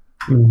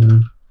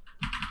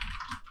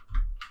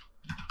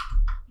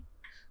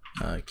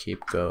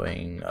 Keep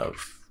going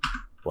of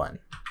 1,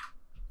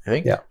 I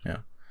think. Yeah,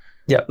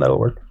 that'll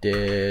work.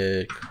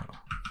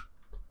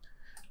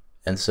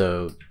 And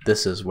so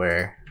this is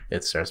where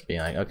it starts being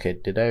like, okay,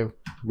 did I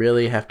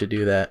really have to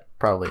do that?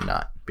 Probably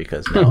not,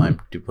 because now I'm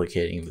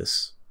duplicating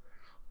this,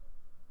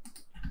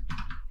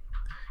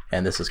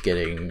 and this is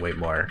getting way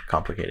more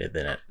complicated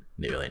than it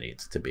really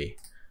needs to be,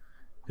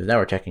 because now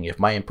we're checking if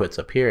my input's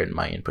up here and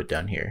my input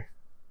down here.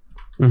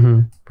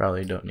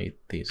 Probably don't need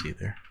these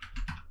either.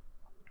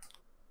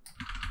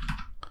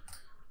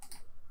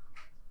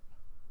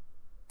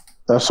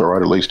 That's all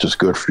right. At least it's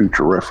good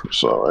future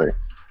reference. All right.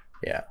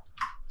 Yeah.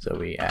 So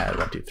we add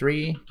 1, 2,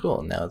 3.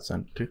 Cool. Now it's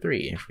 1, 2,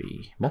 3. If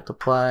we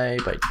multiply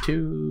by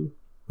 2,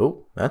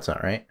 oh, that's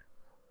not right.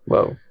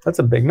 Whoa, that's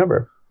a big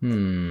number.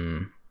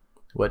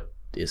 What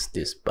is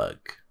this bug?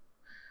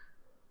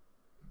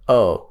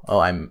 Oh,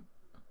 I'm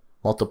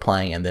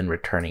multiplying and then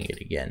returning it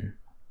again.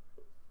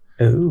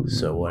 Ooh.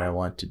 So what I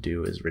want to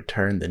do is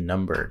return the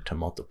number to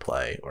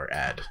multiply or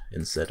add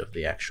instead of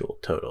the actual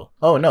total.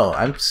 Oh no,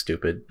 I'm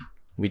stupid.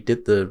 We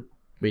did the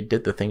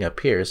thing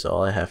up here, so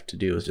all I have to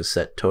do is just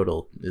set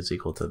total is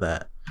equal to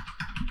that.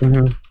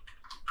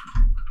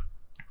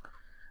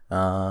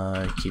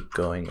 Keep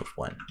going with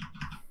 1.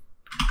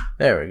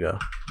 There we go.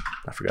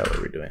 I forgot what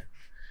we were doing.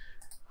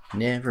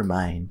 Never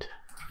mind.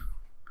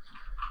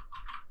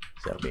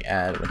 So we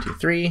add 1, 2,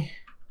 3,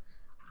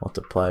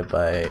 multiply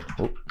by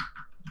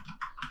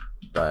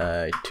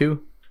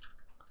 2,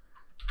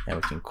 and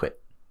we can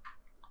quit.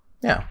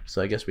 Yeah,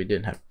 so I guess we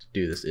didn't have to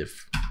do this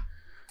if.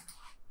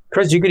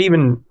 Chris, you could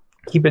even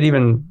keep it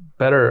even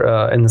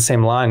better in the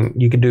same line.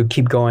 You could do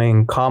keep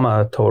going,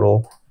 comma,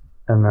 total,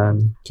 and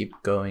then keep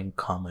going,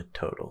 comma,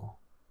 total.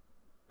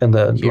 And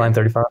the line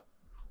 35.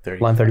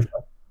 Line 35.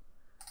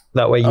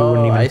 That way you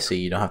wouldn't even. I see.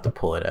 You don't have to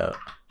pull it out.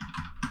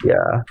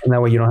 Yeah, and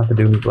that way you don't have to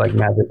do like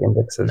magic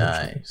indexes.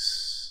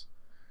 Nice.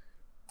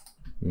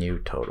 New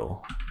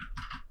total.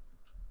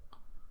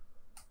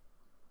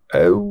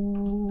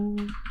 Oh.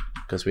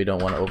 Because we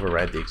don't want to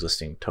override the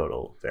existing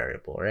total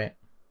variable, right?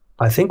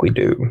 I think we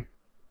do.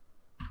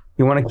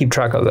 You want to keep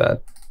track of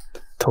that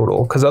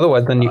total, because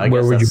otherwise, then I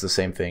guess that's the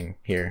same thing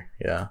here.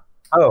 Yeah.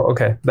 Oh,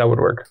 okay, that would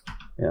work.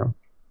 Yeah.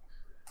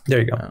 There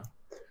you go.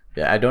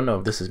 Yeah, I don't know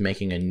if this is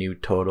making a new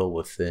total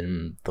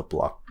within the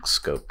block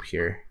scope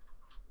here.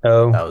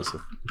 Oh, that was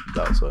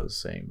what I was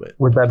saying. But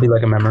would that be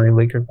like a memory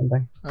leak or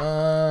something?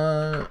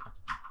 No,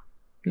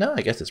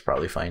 I guess it's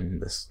probably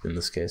fine in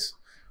this case.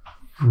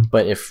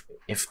 But if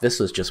this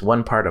was just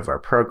one part of our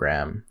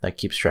program that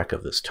keeps track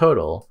of this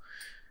total,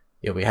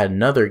 if we had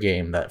another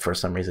game that for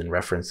some reason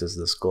references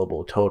this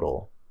global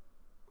total,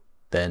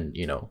 then,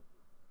 you know,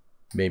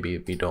 maybe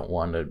we don't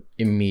want to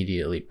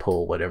immediately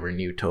pull whatever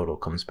new total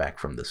comes back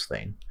from this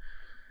thing.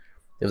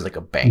 It was like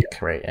a bank,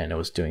 right? And it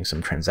was doing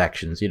some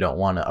transactions. You don't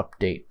want to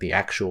update the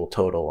actual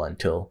total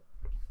until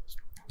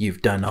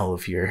you've done all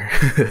of your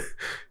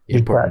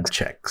important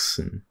checks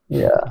and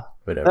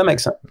whatever. That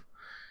makes sense.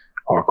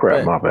 Oh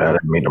crap, my bad. I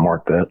didn't mean to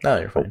mark that. No,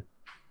 you're fine.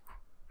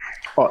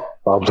 I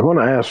was going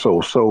to ask,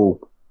 so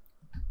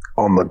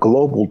on the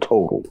global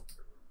total,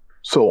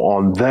 so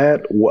on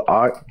that,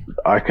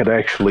 I could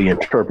actually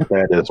interpret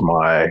that as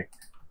my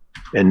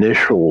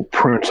initial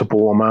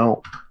principal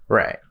amount.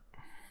 Right.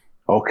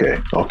 Okay.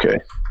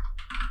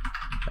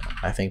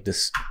 I think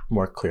this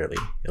more clearly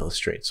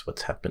illustrates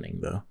what's happening,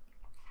 though.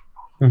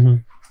 Mm-hmm.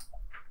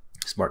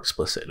 It's more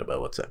explicit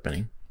about what's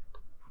happening.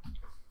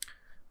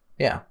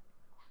 Yeah.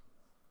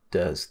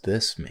 Does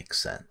this make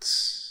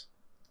sense?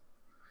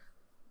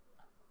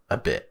 A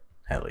bit,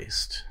 at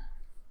least.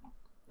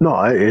 No,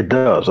 it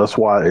does. That's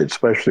why,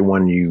 especially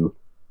when you,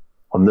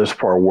 on this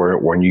part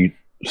when you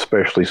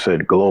especially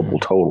said global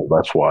total,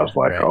 that's why I was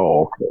like,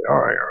 oh, okay, all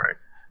right.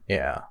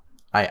 Yeah.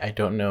 I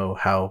don't know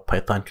how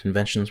Python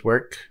conventions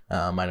work.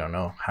 I don't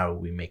know how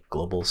we make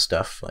global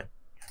stuff. Like,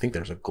 I think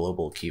there's a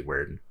global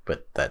keyword,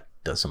 but that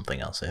does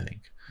something else, I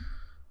think.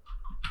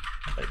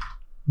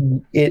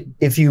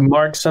 If you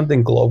mark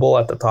something global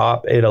at the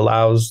top, it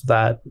allows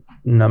that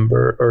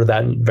number or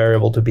that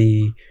variable to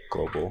be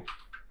global,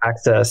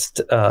 accessed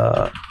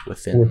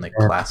within like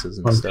classes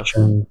and stuff.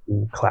 And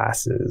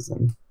classes,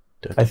 and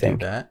I think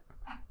do that.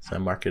 So I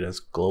mark it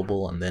as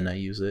global and then I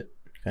use it,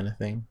 kind of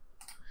thing.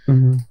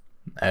 Mm-hmm.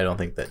 I don't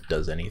think that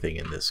does anything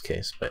in this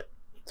case, but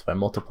if I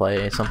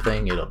multiply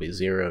something, it'll be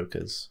 0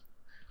 because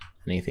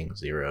anything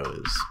 0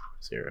 is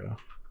 0.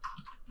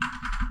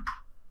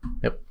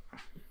 Yep.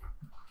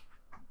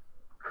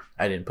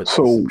 I didn't put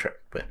subtract,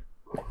 but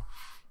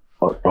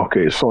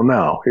okay. So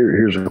now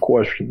here's a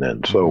question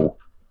then. So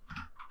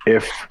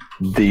if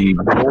the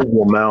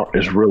global amount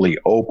is really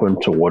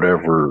open to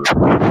whatever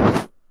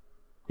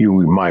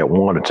you might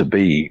want it to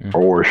be,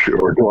 or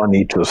do I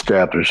need to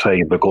establish,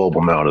 hey, the global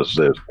amount is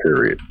this,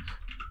 period?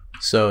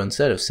 So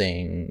instead of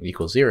saying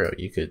equals 0,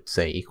 you could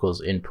say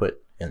equals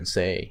input and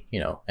say, you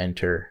know,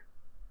 enter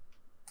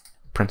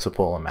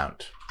principal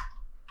amount.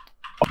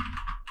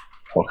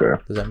 Okay.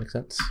 Does that make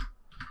sense?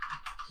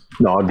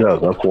 No, it does.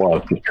 That's why I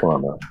was just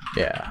trying to.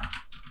 Yeah.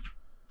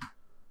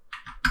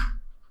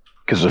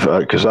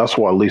 Because that's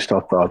why at least I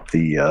thought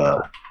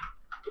the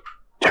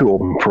two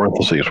open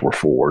parentheses were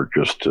for,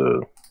 just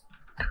to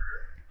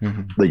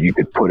that you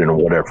could put in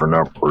whatever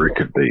number it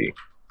could be.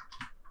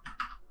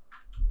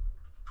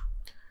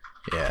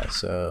 Yeah,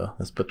 so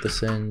let's put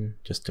this in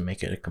just to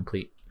make it a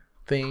complete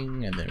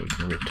thing, and then we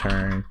can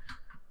return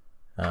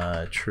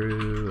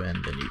true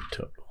and the new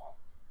total.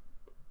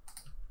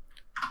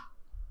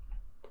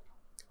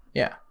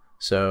 Yeah,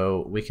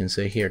 so we can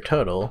say here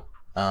total.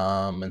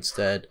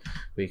 Instead,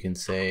 we can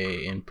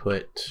say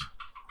input.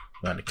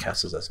 I'm going to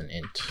cast this as an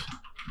int.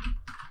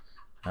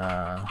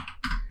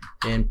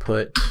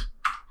 Input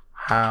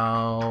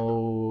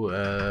how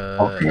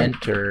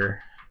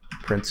enter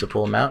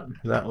principal amount.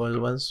 Is that what it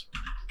was?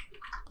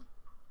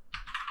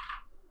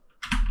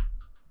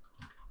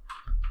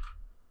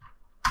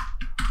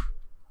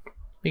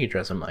 We could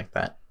try something like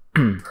that.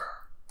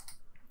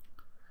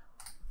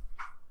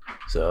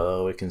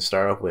 So we can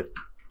start off with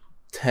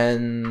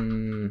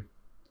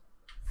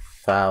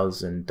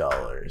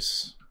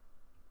 $10,000,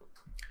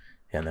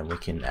 and then we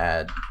can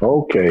add.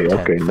 Okay.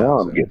 Now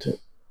I'm getting it.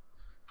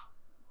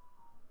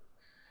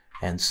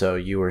 And so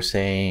you were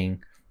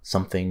saying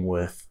something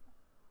with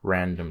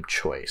random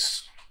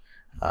choice.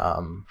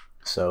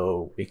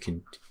 So we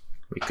could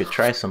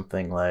try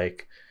something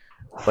like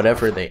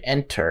whatever they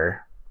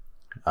enter,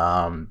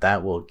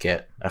 that will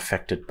get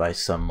affected by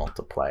some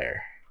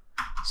multiplier,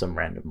 some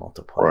random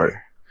multiplier. Right.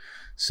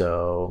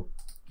 So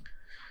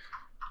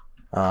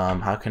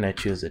how can I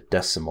choose a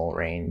decimal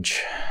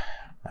range,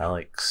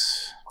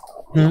 Alex?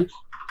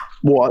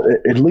 Well,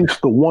 at least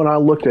the one I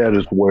looked at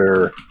is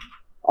where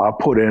I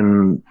put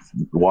in,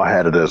 well, I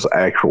had it as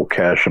actual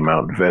cash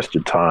amount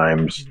invested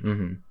times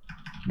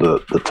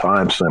the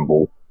time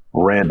symbol,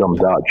 random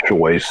dot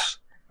choice,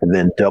 and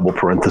then double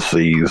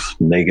parentheses,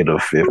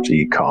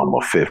 -50,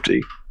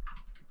 $50.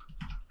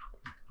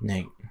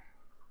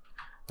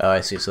 Oh,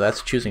 I see. So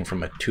that's choosing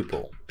from a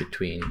tuple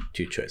between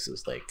two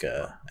choices, like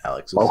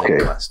Alex was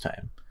saying last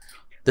time.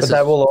 But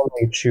that will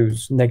only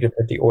choose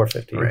 -50 or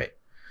 50. Right.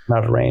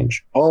 Not a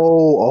range.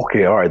 Oh,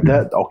 okay. All right.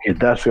 That's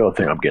the other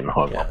thing I'm getting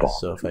hung up on.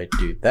 So if I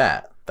do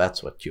that,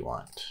 that's what you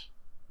want.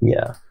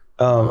 Yeah.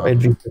 It'd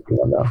be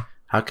 51 though.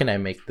 How can I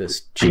make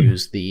this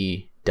choose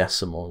the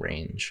decimal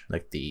range,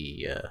 like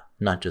the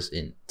not just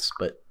ints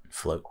but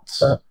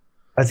floats?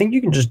 I think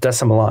you can just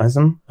decimalize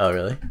them. Oh,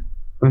 really?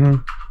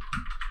 Mm-hmm.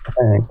 I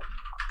think.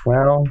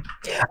 Well,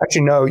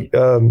 actually, no.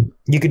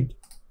 You could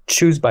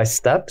choose by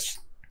steps.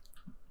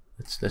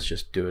 Let's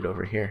just do it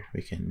over here.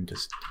 We can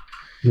just.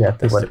 Yeah,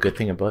 that's the good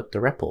thing about the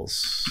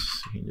REPLs.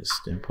 You can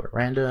just import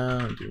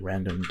random, do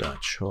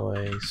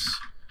random.choice.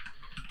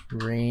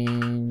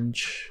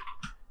 Range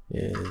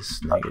is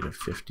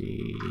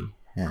 -50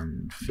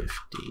 and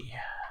 50.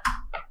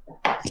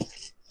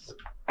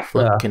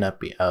 Float cannot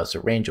be. Oh,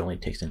 so range only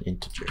takes an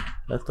integer.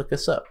 Let's look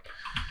this up.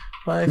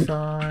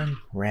 Python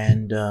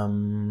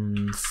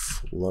random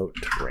float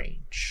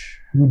range.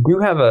 You do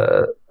have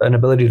an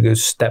ability to go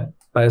step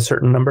by a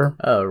certain number.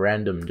 Oh,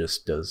 random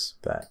just does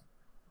that.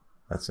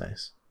 That's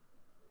nice.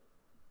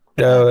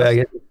 I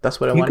guess that's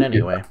what I want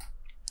anyway.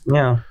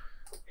 Yeah.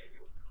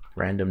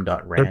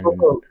 Random.rand.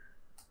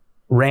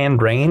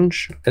 Rand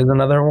range is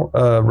another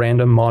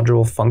random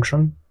module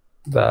function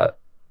that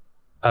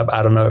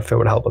I don't know if it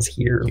would help us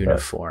here.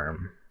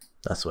 Uniform.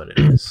 That's what it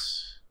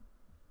is.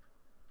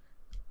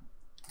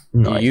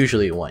 You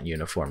usually want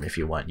uniform if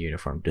you want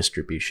uniform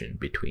distribution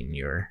between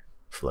your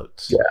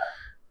floats. Yeah.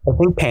 I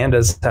think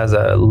pandas has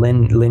a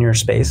linear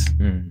space.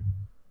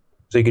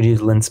 So you could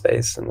use lin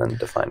space and then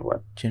define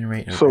what.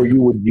 Generate. So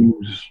you would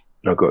use.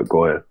 No,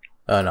 go ahead.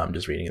 Oh, no, I'm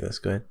just reading this.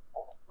 Go ahead.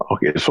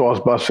 Okay, so I was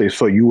about to say,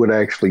 so you would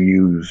actually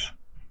use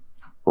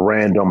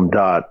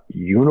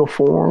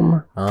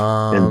random.uniform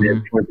and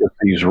then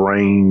parentheses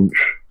range.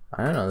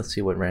 I don't know. Let's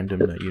see what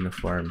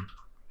random.uniform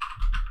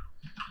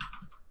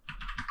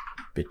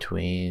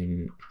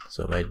between.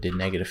 So if I did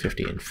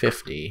 -50 and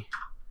 50.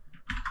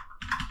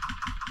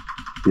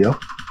 Yeah.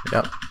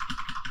 Yep.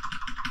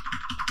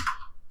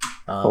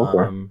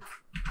 Okay.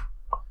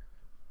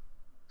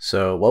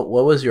 So what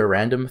was your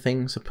random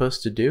thing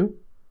supposed to do?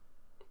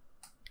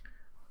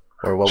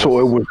 Or what? So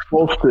it was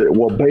supposed to.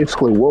 Well,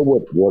 basically,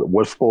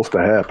 what's supposed to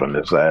happen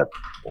is that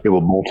it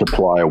will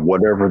multiply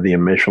whatever the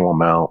initial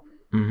amount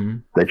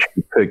that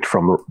you picked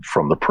from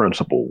the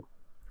principal.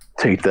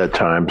 Take that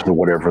times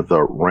whatever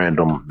the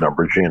random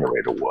number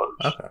generator was.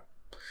 Okay.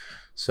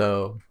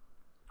 So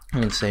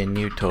I'm gonna say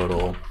new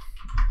total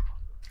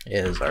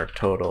is our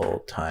total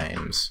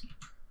times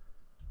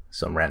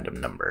some random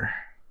number.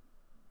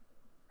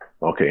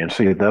 Okay, and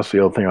see, that's the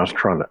other thing I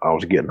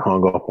was getting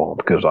hung up on,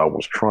 because I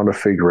was trying to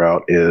figure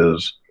out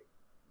is,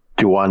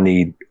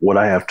 would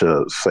I have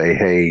to say,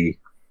 hey,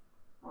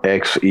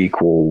 X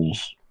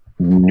equals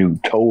new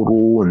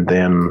total and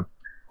then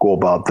go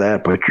about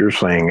that? But you're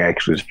saying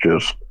X is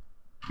just,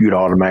 you'd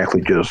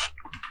automatically just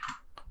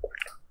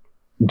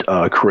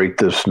create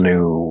this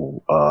new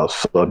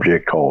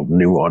subject called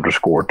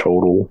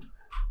new_total.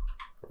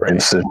 Right.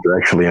 And since you're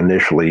actually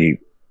initially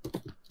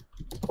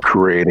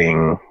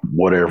creating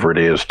whatever it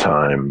is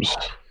times.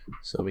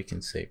 So we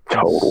can say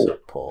principal.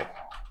 Total.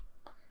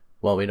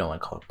 Well, we don't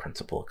want to call it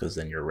principal because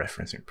then you're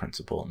referencing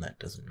principal and that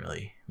doesn't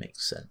really make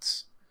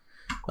sense.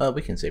 Well,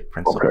 we can say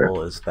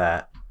principal is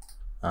that.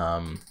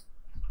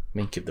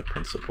 We can keep the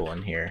principal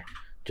in here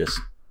just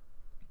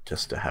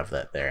to have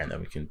that there, and then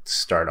we can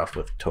start off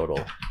with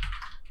total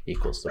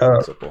equals the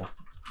principal.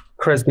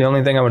 Chris, the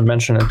only thing I would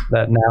mention is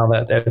that now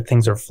that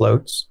things are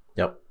floats.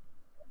 Yep.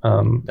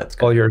 That's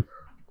good.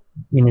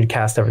 You need to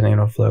cast everything in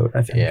a float,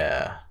 I think.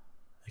 Yeah.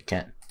 I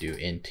can't do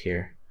int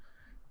here.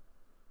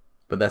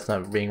 But that's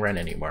not being run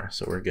anymore,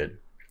 so we're good.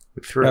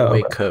 We threw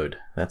away code.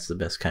 That's the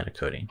best kind of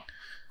coding.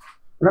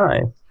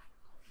 Right.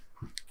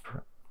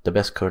 The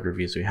best code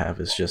reviews we have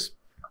is just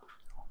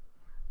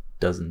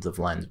dozens of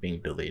lines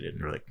being deleted,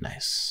 and we're like,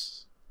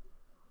 nice.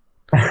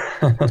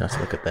 Don't have to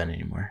look at that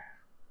anymore.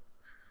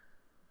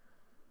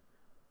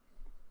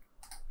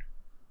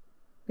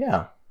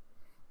 Yeah.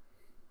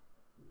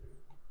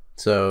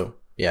 So,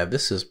 yeah,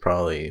 this is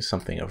probably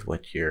something of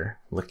what you're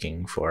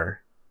looking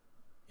for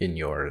in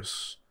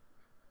yours,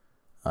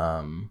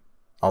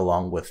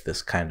 along with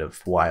this kind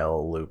of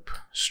while loop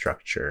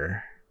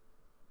structure,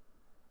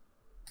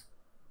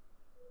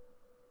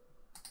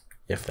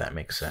 if that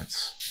makes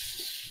sense.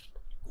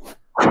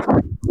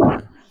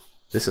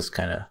 This is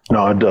kind of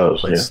no, it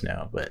does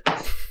now, but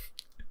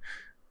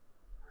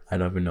I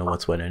don't even know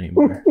what's what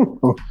anymore.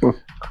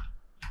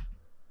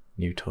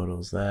 New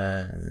total's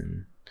that,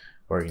 and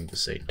or you can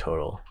just say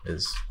total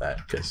is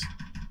that, because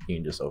you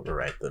can just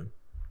overwrite them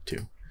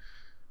too.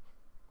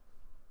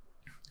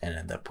 And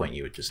at that point,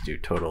 you would just do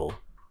total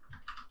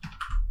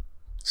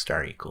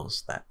star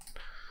equals that.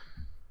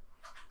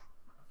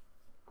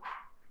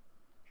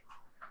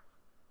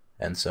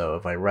 And so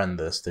if I run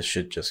this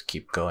should just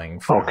keep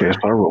going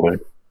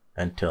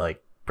until I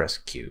press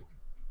Q.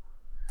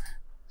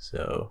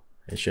 So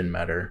it shouldn't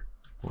matter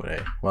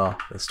what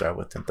let's start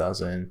with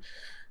 10,000.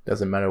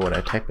 Doesn't matter what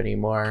I type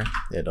anymore.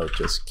 It'll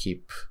just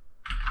keep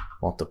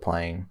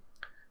multiplying.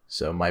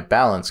 So my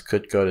balance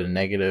could go to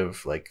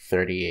negative like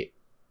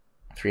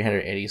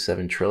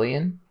 387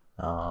 trillion.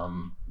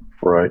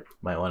 Right.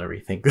 Might want to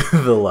rethink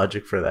the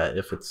logic for that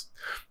if it's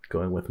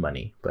going with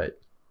money, but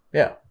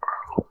yeah.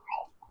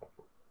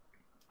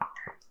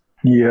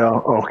 Yeah.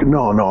 Okay.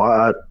 No.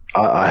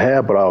 I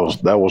have,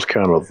 but that was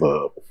kind of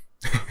the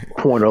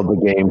point of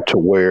the game, to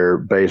where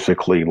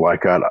basically,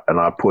 like,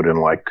 I put in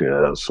like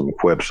some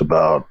quips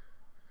about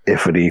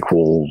if it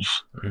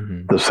equals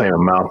the same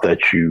amount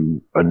that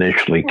you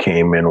initially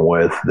came in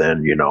with,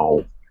 then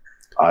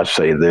I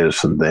say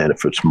this, and then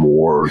if it's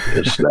more,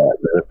 it's that.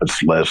 And if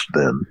it's less,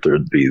 then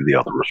there'd be the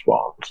other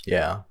response.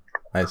 Yeah,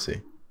 I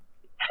see.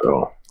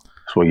 So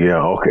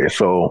yeah, okay.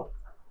 So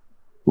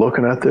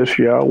looking at this,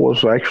 yeah, I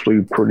was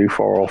actually pretty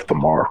far off the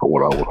mark of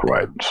what I was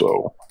writing.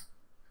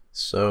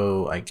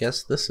 So I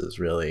guess this is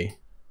really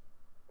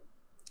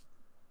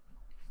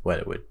what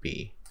it would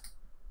be.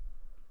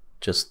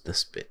 Just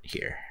this bit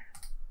here.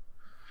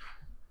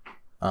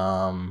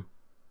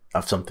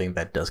 Of something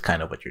that does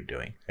kind of what you're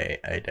doing.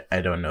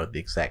 I don't know the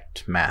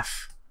exact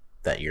math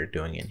that you're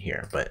doing in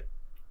here, but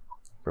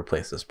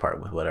replace this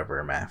part with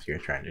whatever math you're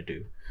trying to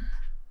do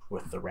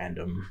with the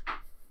random.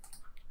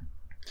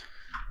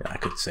 I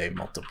could say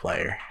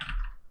multiplier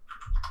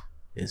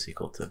is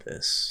equal to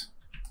this.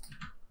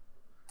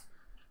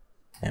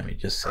 And we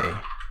just say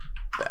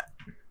that.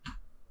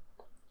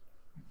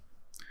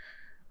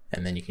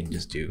 And then you can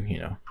just do,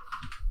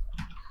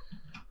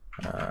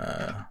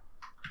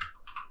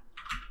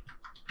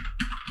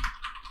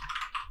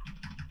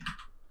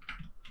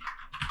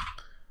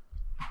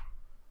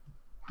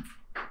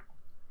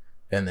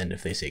 and then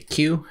if they say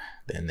Q,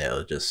 then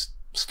they'll just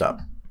stop.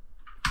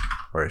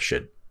 Or it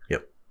should.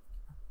 Yep.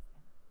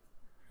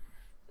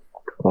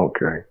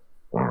 Okay.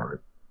 All right.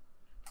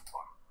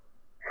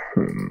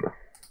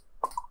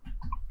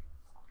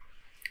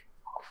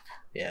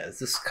 Yeah, it's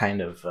this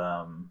kind of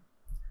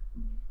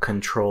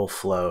control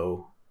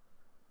flow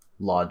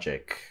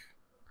logic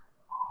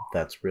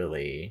that's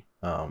really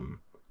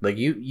like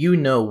you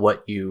know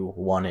what you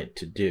want it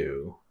to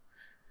do,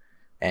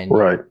 and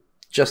right.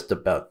 Just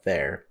about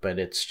there, but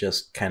it's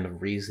just kind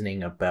of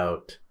reasoning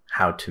about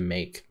how to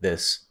make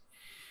this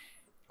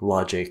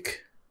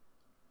logic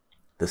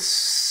the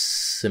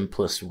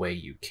simplest way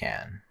you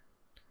can,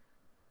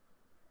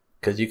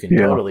 because you can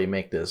totally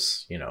make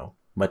this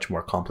much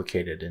more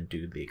complicated and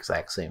do the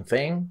exact same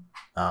thing,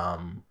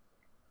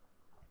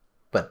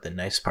 but the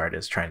nice part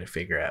is trying to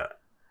figure out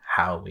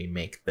how we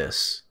make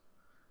this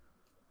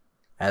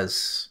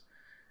as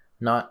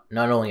not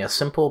only as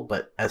simple,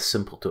 but as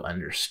simple to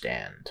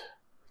understand.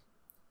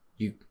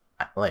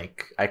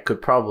 I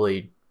could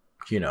probably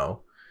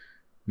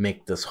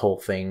make this whole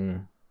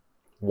thing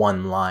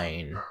one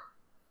line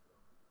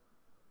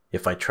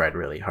if I tried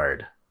really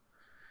hard,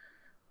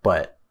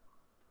 but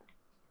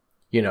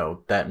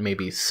that may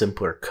be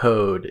simpler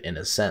code in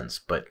a sense,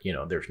 but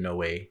there's no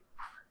way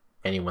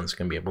anyone's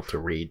gonna be able to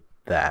read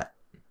that,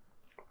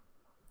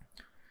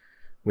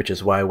 which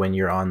is why when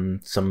you're on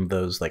some of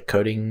those like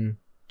coding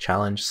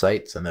challenge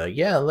sites and they're like,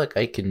 yeah, look,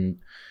 I can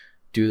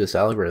do this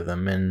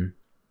algorithm in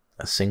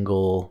a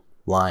single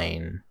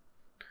line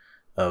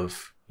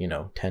of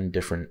 10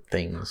 different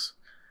things.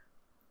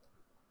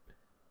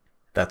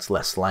 That's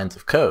less lines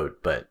of code,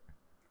 but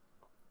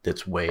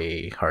it's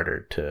way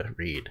harder to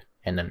read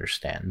and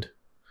understand.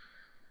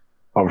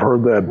 I've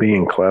heard that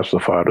being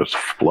classified as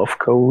fluff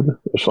code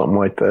or something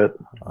like that.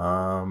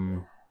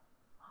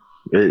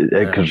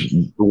 Because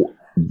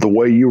the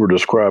way you were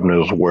describing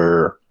it is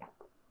where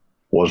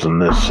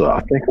wasn't this? I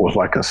think it was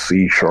like a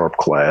C#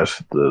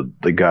 class.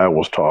 The guy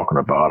was talking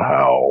about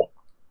how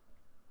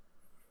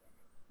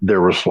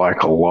there was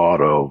like a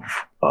lot of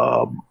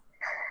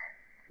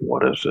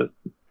what is it?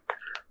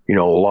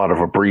 A lot of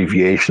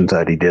abbreviations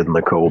that he did in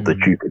the code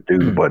that you could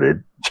do, but it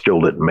still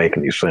didn't make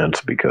any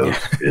sense because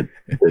it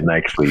didn't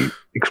actually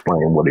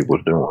explain what he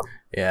was doing.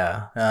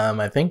 Yeah,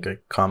 I think a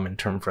common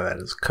term for that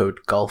is code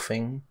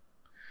golfing.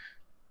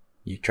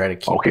 You try to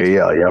keep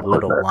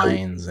little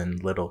lines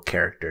and little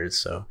characters.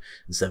 So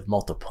instead of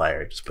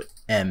multiplier, just put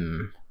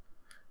M,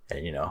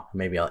 and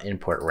maybe I'll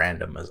import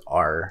random as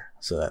R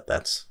so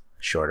that's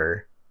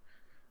shorter.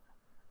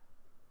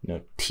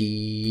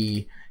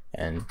 T,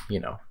 and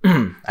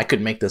I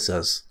could make this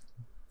as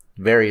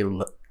very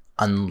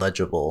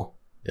unlegible,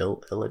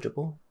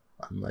 illegible,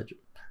 unlegible,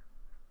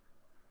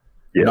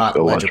 not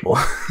legible,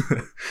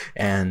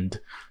 and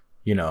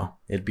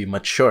it'd be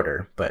much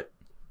shorter, but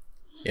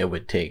it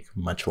would take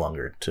much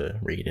longer to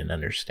read and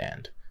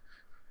understand.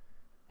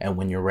 And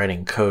when you're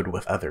writing code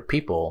with other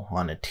people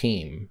on a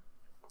team,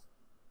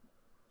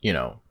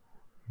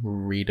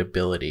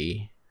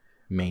 readability,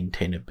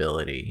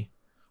 maintainability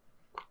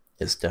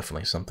is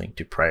definitely something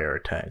to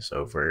prioritize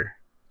over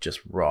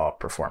just raw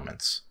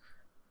performance.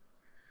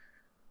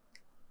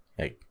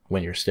 Like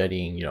when you're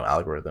studying,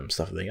 algorithms,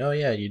 stuff like, oh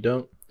yeah, you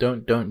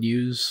don't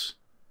use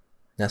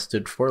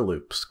nested for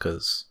loops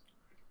because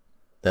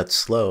that's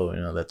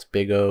slow, that's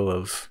big O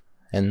of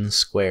n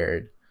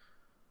squared.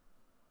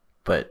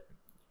 But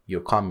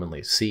you'll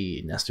commonly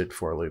see nested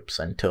for loops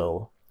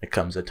until it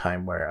comes a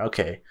time where,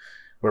 okay,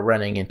 we're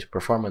running into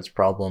performance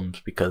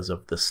problems because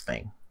of this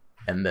thing.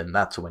 And then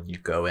that's when you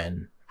go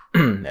in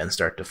and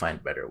start to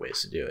find better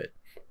ways to do it.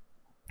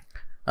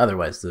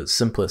 Otherwise, the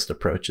simplest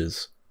approach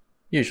is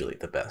usually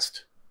the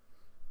best.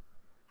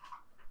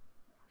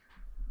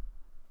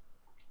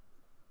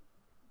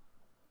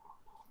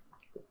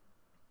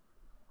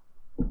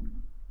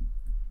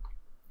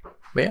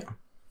 But yeah.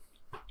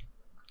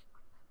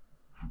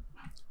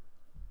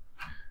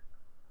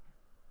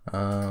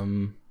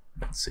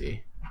 Let's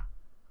see.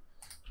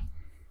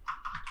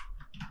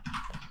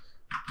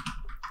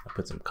 I'll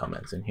put some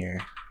comments in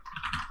here.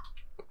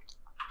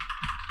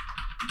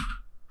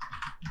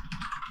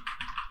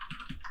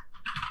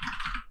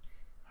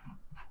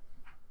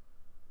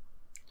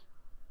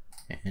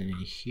 And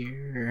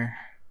here,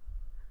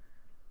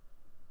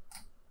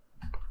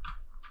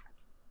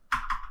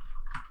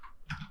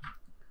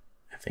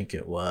 I think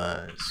it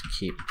was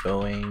keep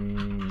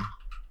going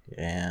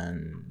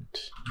and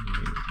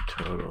new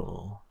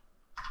total.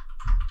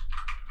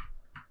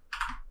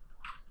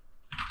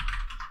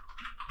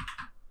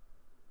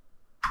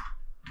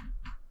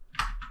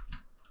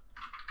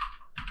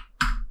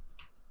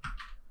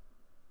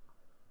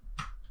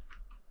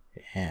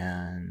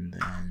 And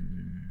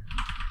then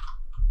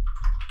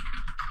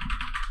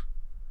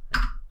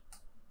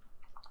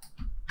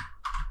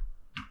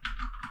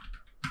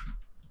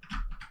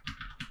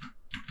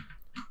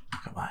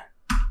come on.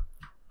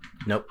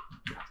 Nope.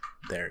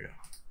 There we go.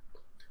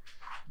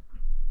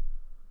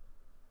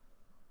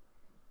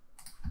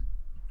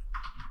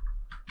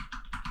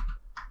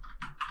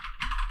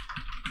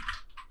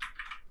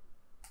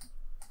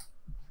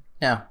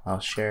 Now I'll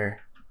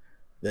share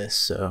this,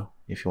 so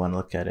if you want to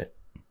look at it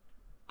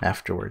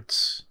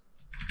afterwards.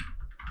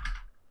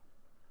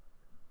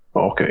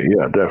 Okay,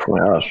 yeah,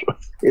 definitely.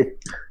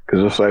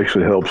 Because this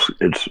actually helps.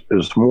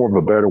 It's more of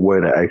a better way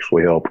to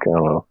actually help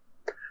kind of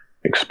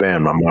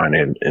expand my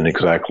mind in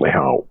exactly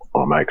how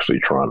I'm actually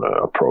trying to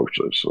approach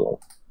this. So.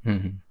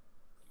 Mm-hmm.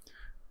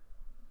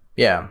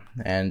 Yeah,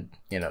 and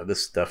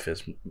this stuff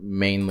is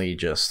mainly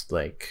just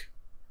like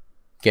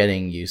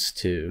getting used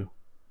to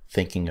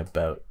thinking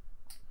about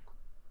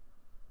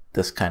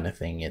this kind of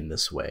thing in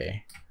this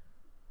way,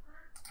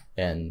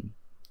 and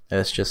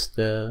that's just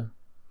do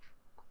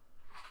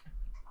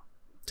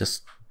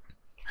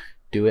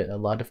it a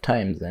lot of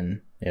times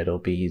and it'll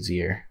be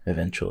easier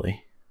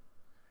eventually.